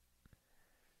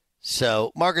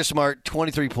 So Marcus Smart,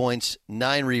 23 points,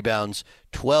 9 rebounds,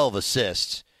 12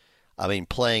 assists. I mean,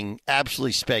 playing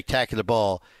absolutely spectacular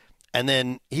ball. And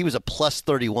then he was a plus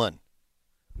 31.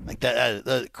 Like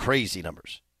that, crazy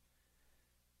numbers.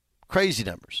 Crazy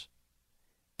numbers.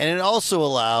 And it also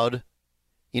allowed,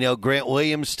 Grant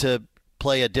Williams to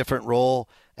play a different role,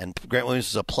 and Grant Williams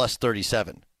was a plus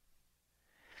 37.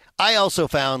 I also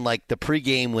found, the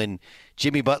pregame when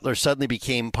Jimmy Butler suddenly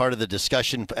became part of the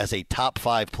discussion as a top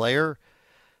 5 player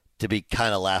to be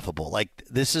kind of laughable.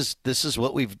 This is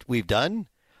what we've done.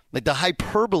 The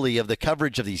hyperbole of the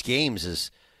coverage of these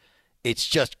games it's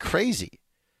just crazy.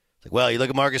 Well, you look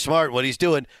at Marcus Smart, what he's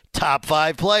doing, top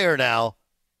 5 player now.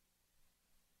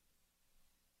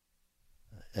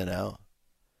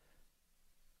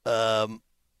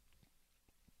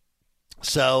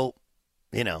 So,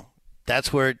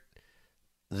 that's where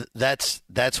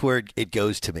it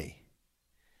goes to me.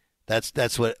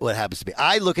 That's what happens to me.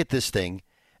 I look at this thing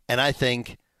and I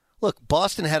think, look,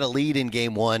 Boston had a lead in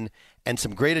game 1 and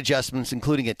some great adjustments,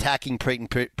 including attacking Peyton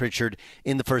Pritchard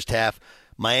in the first half.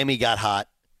 Miami got hot.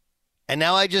 And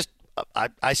now I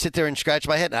sit there and scratch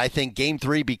my head, and I think game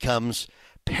 3 becomes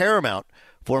paramount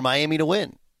for Miami to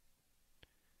win.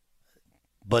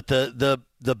 But the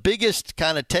biggest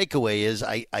kind of takeaway is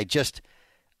I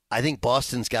think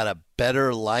Boston's got a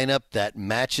better lineup that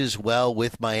matches well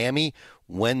with Miami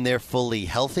when they're fully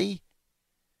healthy.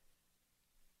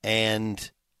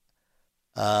 And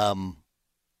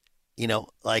you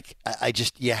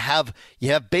have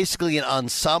basically an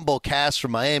ensemble cast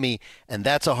from Miami, and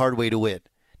that's a hard way to win.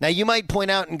 Now, you might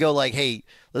point out and go hey,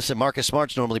 listen, Marcus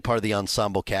Smart's normally part of the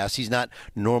ensemble cast. He's not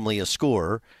normally a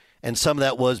scorer, and some of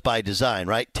that was by design,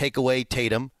 right? Take away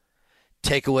Tatum,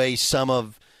 take away some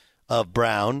of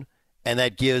Brown, and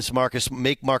that gives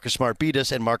make Marcus Smart beat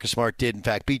us, and Marcus Smart did, in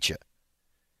fact, beat you.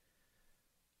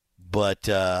 But,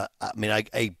 I mean,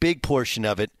 a big portion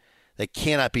of it that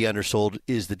cannot be undersold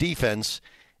is the defense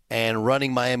and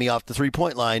running Miami off the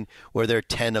three-point line where they're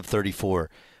 10 of 34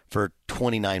 for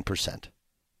 29%.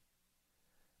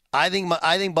 I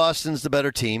think Boston's the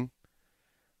better team,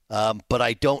 but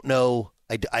I don't know.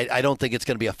 I don't think it's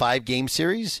going to be a 5-game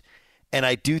series, and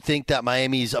I do think that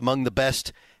Miami's among the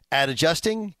best at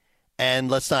adjusting. And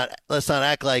let's not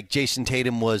act like Jason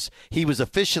Tatum was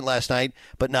efficient last night,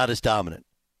 but not as dominant.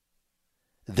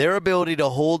 Their ability to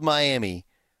hold Miami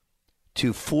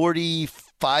to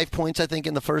 45 points, I think,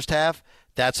 in the first half,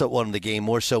 that's what won the game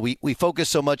more. So we focus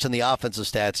so much on the offensive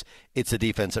stats, it's the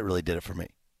defense that really did it for me.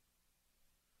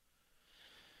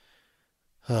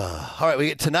 All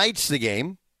right, tonight's the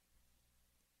game.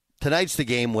 Tonight's the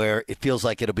game where it feels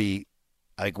like it'll be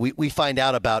like we find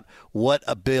out about what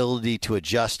ability to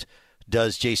adjust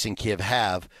does Jason Kidd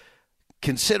have,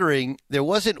 considering there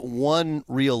wasn't one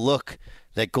real look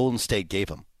that Golden State gave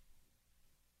him.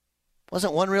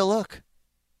 Wasn't one real look.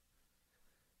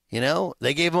 You know,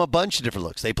 they gave him a bunch of different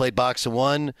looks. They played box and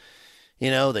one.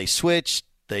 You know, they switched.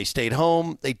 They stayed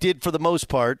home. They did, for the most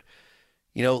part,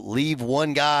 leave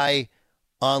one guy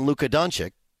on Luka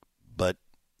Doncic, but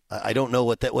I don't know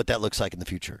what that looks like in the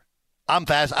future. I'm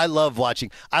fast. I love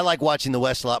watching. I like watching the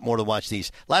West a lot more than watch the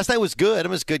East. Last night was good. It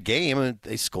was a good game. I mean,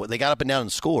 they scored. They got up and down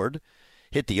and scored,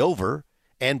 hit the over,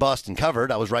 and Boston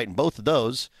covered. I was right in both of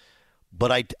those,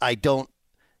 but I don't.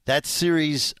 That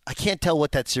series, I can't tell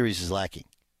what that series is lacking.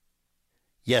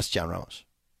 Yes, John Ramos.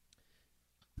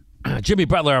 Jimmy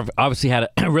Butler obviously had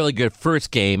a really good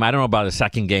first game. I don't know about his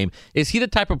second game. Is he the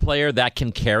type of player that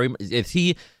can carry? Is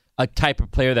he a type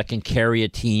of player that can carry a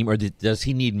team, or does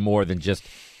he need more than just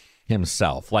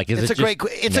himself? Like, it's a great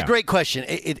question.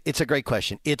 It's a great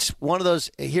question. It's one of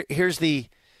those. Here's the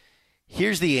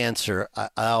answer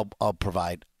I'll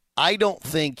provide. I don't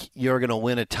think you're going to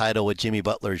win a title with Jimmy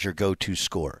Butler as your go-to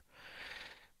scorer,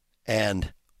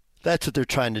 and that's what they're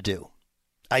trying to do.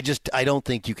 I don't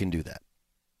think you can do that,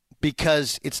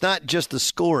 because it's not just the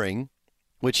scoring,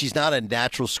 which he's not a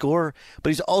natural scorer, but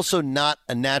he's also not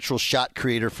a natural shot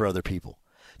creator for other people.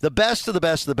 The best of the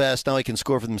best of the best not only can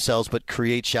score for themselves, but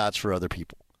create shots for other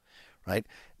people, right?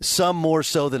 Some more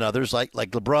so than others. Like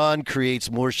LeBron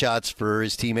creates more shots for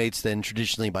his teammates than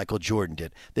traditionally Michael Jordan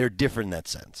did. They're different in that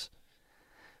sense.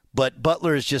 But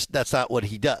Butler is that's not what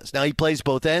he does. Now, he plays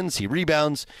both ends. He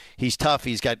rebounds. He's tough.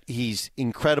 He's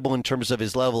incredible in terms of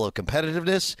his level of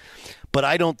competitiveness. But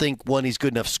I don't think, one, he's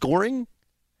good enough scoring.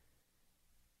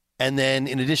 And then,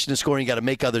 in addition to scoring, you got to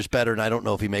make others better. And I don't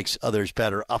know if he makes others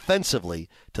better offensively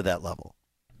to that level.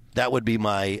 That would be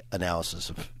my analysis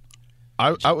of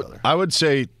I would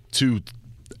say, to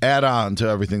add on to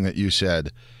everything that you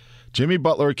said, Jimmy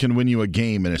Butler can win you a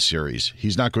game in a series.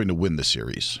 He's not going to win the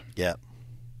series. Yeah.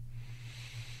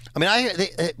 I mean,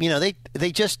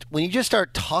 they just, when you just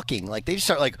start talking, like, they just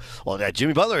start like, well,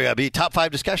 Jimmy Butler got to be top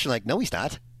 5 discussion. Like, no, he's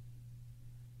not.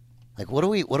 Like, what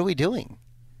are we doing?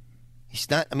 He's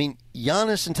not. I mean,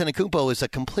 Giannis Antetokounmpo is a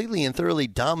completely and thoroughly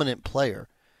dominant player.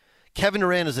 Kevin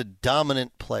Durant is a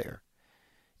dominant player.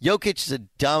 Jokic is a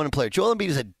dominant player. Joel Embiid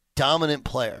is a dominant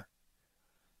player.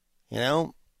 You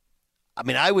know, I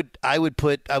mean, I would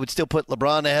still put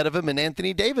LeBron ahead of him and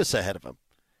Anthony Davis ahead of him.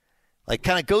 Like,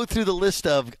 kind of go through the list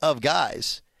of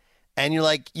guys, and you're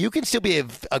like, you can still be a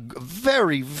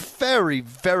very, very,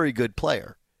 very good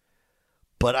player.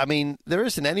 But, I mean, there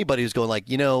isn't anybody who's going like,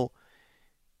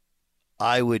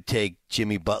 I would take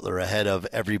Jimmy Butler ahead of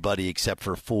everybody except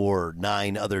for 4 or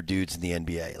 9 other dudes in the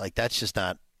NBA. Like, that's just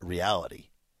not reality.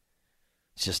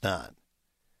 It's just not.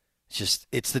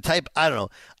 It's the type, I don't know.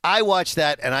 I watch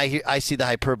that, and I see the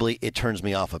hyperbole. It turns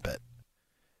me off a bit.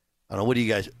 I don't know. What do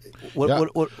you guys? What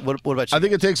about you? I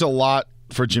think it takes a lot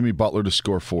for Jimmy Butler to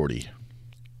score 40.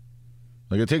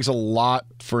 Like, it takes a lot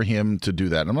for him to do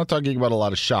that. And I'm not talking about a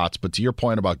lot of shots, but to your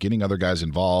point about getting other guys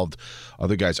involved,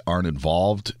 other guys aren't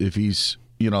involved. If he's,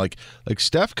 like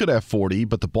Steph could have 40,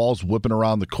 but the ball's whipping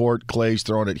around the court. Clay's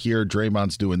throwing it here.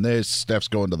 Draymond's doing this. Steph's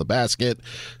going to the basket.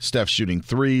 Steph's shooting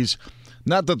threes.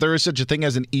 Not that there is such a thing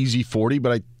as an easy 40,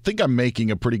 but I think I'm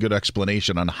making a pretty good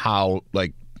explanation on how,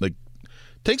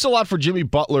 takes a lot for Jimmy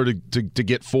Butler to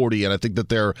get 40, and I think that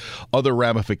there are other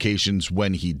ramifications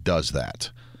when he does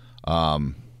that.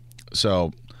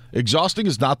 So exhausting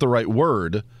is not the right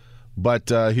word, but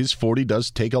his 40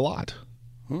 does take a lot.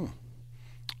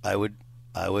 I would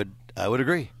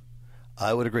agree.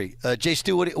 I would agree. Jay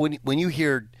Stu, when you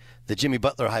hear the Jimmy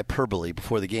Butler hyperbole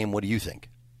before the game, what do you think?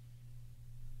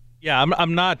 Yeah,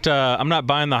 I'm not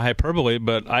buying the hyperbole,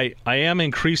 but I am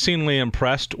increasingly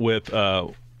impressed with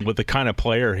the kind of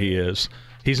player he is.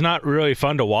 He's not really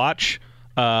fun to watch.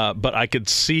 but I could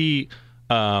see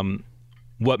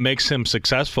what makes him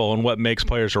successful and what makes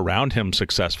players around him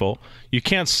successful. You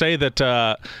can't say that,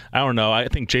 I don't know, I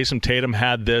think Jason Tatum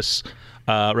had this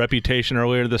reputation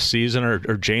earlier this season, or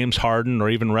James Harden, or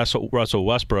even Russell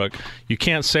Westbrook. You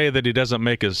can't say that he doesn't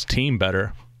make his team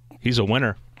better. He's a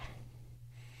winner.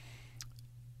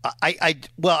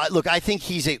 Look, I think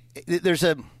it's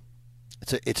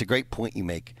a great point you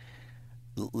make.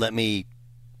 Let me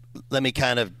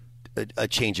kind of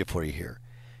change it for you here.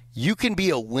 You can be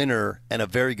a winner and a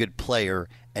very good player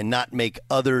and not make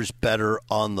others better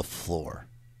on the floor.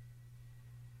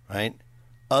 Right?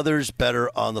 Others better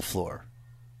on the floor.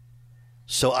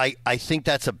 So I think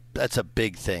that's a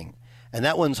big thing. And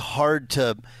that one's hard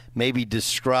to maybe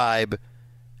describe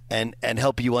and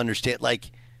help you understand.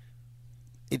 Like,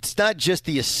 it's not just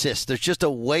the assist. There's just a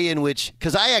way in which,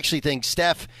 because I actually think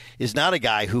Steph is not a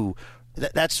guy who,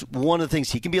 that's one of the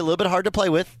things, he can be a little bit hard to play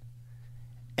with.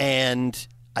 And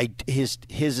his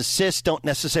assists don't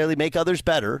necessarily make others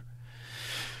better,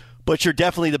 but you're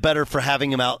definitely the better for having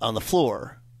him out on the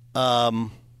floor.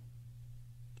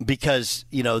 Because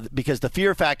the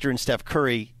fear factor in Steph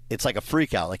Curry, it's like a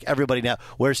freak out. Like, everybody now,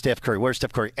 where's Steph Curry? Where's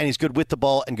Steph Curry? And he's good with the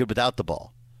ball and good without the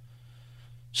ball.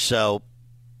 So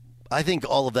I think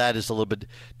all of that is a little bit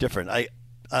different.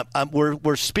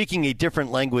 We're speaking a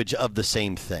different language of the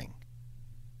same thing.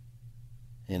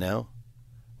 You know?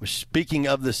 We're speaking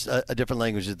of this a different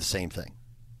language of the same thing.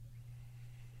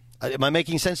 Am I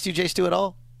making sense to you, Jay Stu, at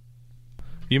all?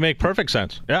 You make perfect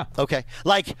sense. Yeah. Okay.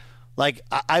 Like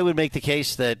I would make the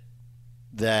case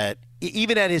that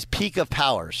even at his peak of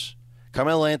powers,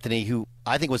 Carmelo Anthony, who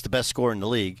I think was the best scorer in the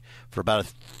league for about a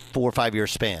 4 or 5 year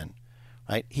span,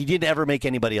 right? He didn't ever make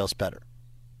anybody else better.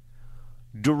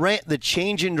 The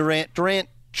change in Durant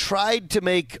tried to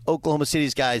make Oklahoma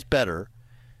City's guys better,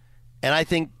 and I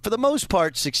think for the most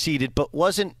part succeeded, but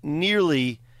wasn't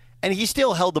nearly. And he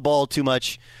still held the ball too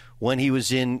much when he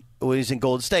was in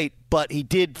Golden State, but he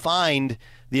did find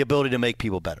the ability to make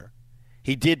people better.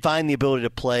 He did find the ability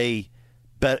to play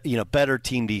better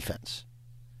team defense.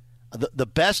 The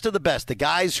best of the best, the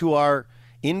guys who are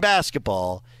in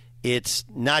basketball, it's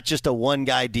not just a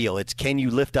one-guy deal. It's, can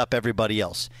you lift up everybody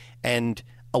else? And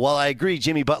while I agree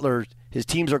Jimmy Butler, his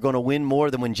teams are going to win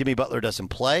more than when Jimmy Butler doesn't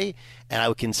play, and I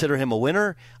would consider him a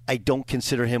winner, I don't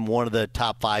consider him one of the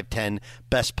top 5, 10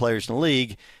 best players in the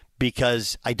league,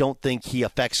 because I don't think he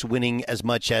affects winning as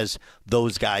much as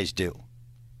those guys do.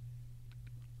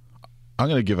 I'm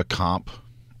going to give a comp.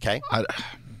 Okay.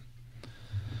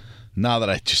 Now that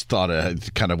I just thought it, I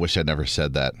kind of wish I never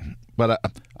said that. But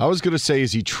I was going to say,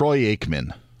 is he Troy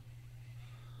Aikman?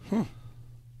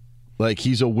 Like,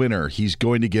 he's a winner. He's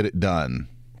going to get it done.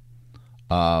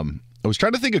 I was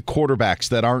trying to think of quarterbacks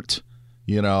that aren't,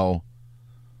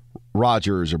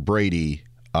 Rodgers or Brady,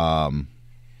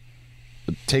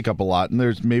 take up a lot. And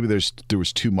there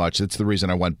was too much. That's the reason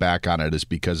I went back on it, is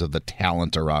because of the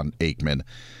talent around Aikman.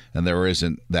 And there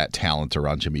isn't that talent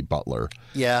around Jimmy Butler.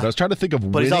 Yeah. But I was trying to think of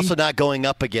winning. But he's also not going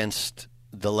up against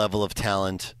the level of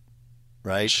talent,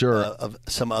 right? Sure. Of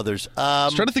some others. I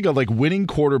was trying to think of, like, winning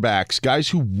quarterbacks, guys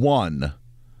who won.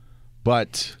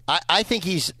 But I think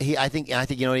I think you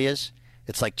know what he is?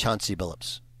 It's like Chauncey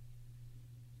Billups.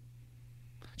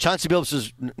 Chauncey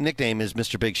Billups' nickname is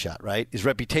Mr. Big Shot, right? His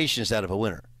reputation is that of a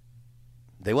winner.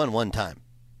 They won one time.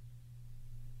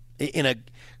 In a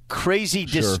crazy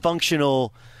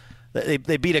dysfunctional, they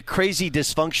beat a crazy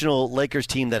dysfunctional Lakers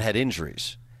team that had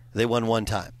injuries. They won one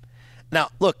time. Now,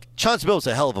 look, Chauncey Billups is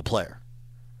a hell of a player.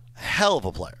 Hell of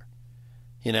a player.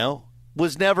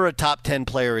 Was never a top 10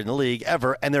 player in the league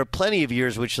ever, and there are plenty of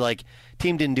years which, like,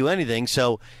 team didn't do anything.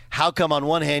 So how come on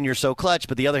one hand you're so clutch,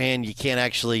 but the other hand you can't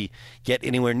actually get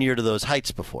anywhere near to those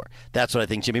heights before? That's what I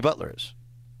think Jimmy Butler is.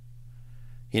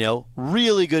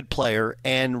 Really good player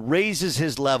and raises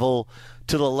his level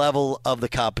to the level of the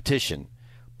competition,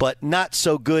 but not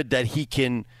so good that he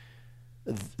can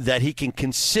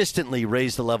consistently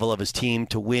raise the level of his team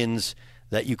to wins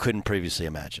that you couldn't previously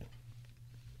imagine.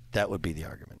 That would be the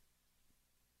argument.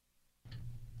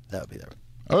 That would be there.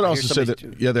 I would also say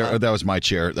that, that was my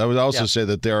chair. I would also say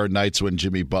that there are nights when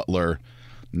Jimmy Butler,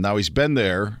 now he's been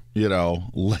there,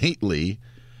 lately,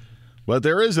 but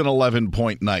there is an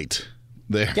 11-point night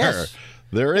there. Yes.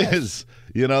 There is.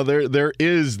 There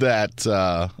is that,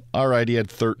 all right, he had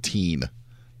 13,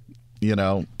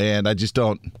 and I just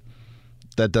don't,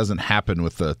 that doesn't happen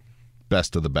with the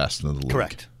best of the best in the league.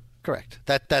 Correct.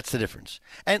 That's the difference.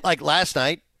 And like last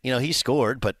night, he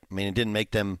scored, but it didn't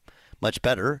make them much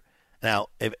better. Now,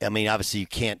 obviously you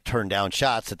can't turn down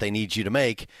shots that they need you to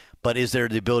make, but is there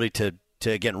the ability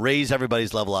to again, raise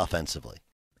everybody's level offensively?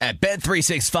 At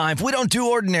Bet365, we don't do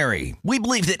ordinary. We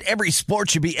believe that every sport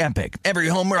should be epic. Every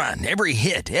home run, every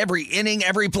hit, every inning,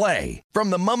 every play. From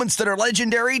the moments that are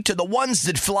legendary to the ones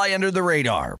that fly under the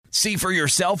radar. See for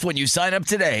yourself when you sign up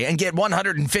today and get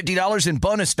 $150 in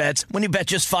bonus bets when you bet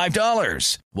just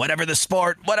 $5. Whatever the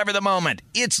sport, whatever the moment,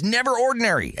 it's never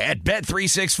ordinary at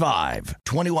Bet365.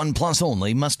 21 plus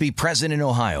only. Must be present in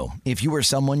Ohio. If you or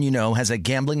someone you know has a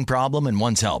gambling problem and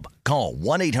wants help, call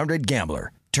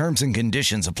 1-800-GAMBLER. Terms and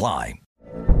conditions apply.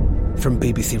 From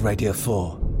BBC Radio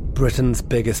 4, Britain's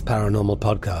biggest paranormal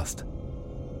podcast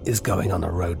is going on a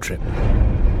road trip.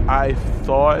 I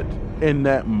thought in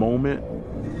that moment,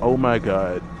 oh my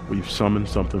God, we've summoned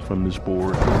something from this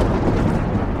board.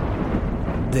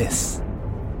 This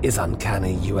is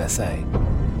Uncanny USA.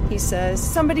 He says,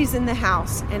 somebody's in the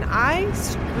house, and I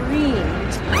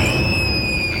screamed.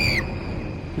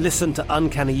 Listen to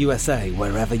Uncanny USA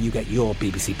wherever you get your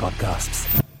BBC podcasts,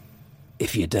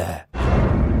 if you dare.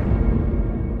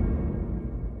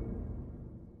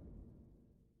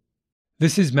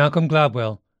 This is Malcolm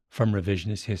Gladwell from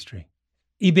Revisionist History.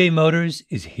 eBay Motors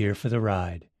is here for the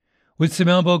ride. With some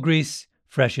elbow grease,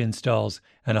 fresh installs,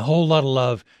 and a whole lot of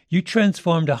love, you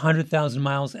transformed 100,000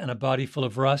 miles and a body full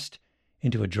of rust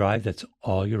into a drive that's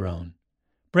all your own.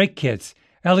 Brake kits,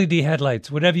 LED headlights,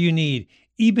 whatever you need,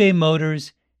 eBay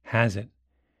Motors has it.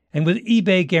 And with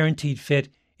eBay Guaranteed Fit,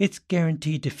 it's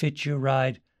guaranteed to fit your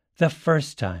ride the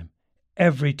first time,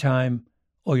 every time,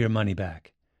 or your money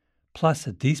back. Plus,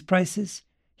 at these prices,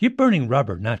 you're burning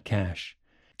rubber, not cash.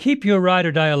 Keep your ride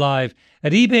or die alive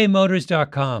at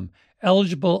ebaymotors.com.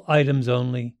 Eligible items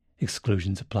only.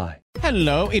 Exclusions apply.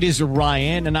 Hello, it is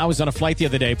Ryan, and I was on a flight the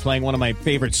other day playing one of my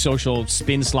favorite social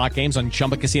spin slot games on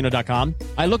ChumbaCasino.com.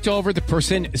 I looked over at the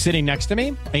person sitting next to me,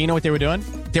 and you know what they were doing?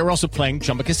 They were also playing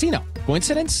Chumba Casino.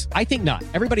 Coincidence? I think not.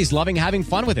 Everybody's loving having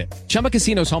fun with it. Chumba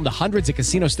Casino is home to hundreds of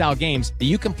casino-style games that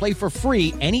you can play for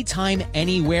free anytime,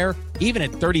 anywhere, even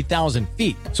at 30,000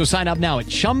 feet. So sign up now at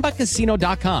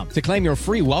ChumbaCasino.com to claim your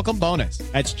free welcome bonus.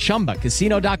 That's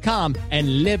ChumbaCasino.com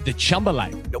and live the Chumba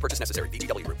life. No purchase necessary.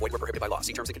 VGW. Void where prohibited by law.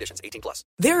 See terms and conditions. 18 plus.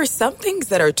 There are some things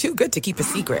that are too good to keep a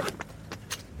secret.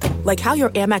 Like how your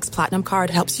Amex Platinum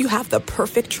card helps you have the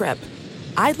perfect trip.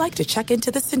 I'd like to check into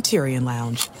the Centurion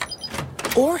Lounge.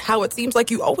 Or how it seems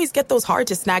like you always get those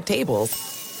hard-to-snag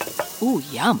tables. Ooh,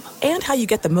 yum. And how you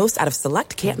get the most out of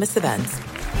select can't-miss events.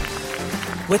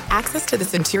 With access to the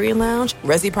Centurion Lounge,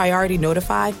 Resi Priority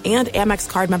Notify, and Amex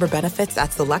card member benefits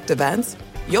at select events,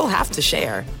 you'll have to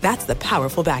share. That's the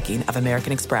powerful backing of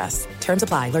American Express. Terms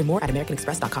apply. Learn more at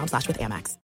americanexpress.com/withAmex.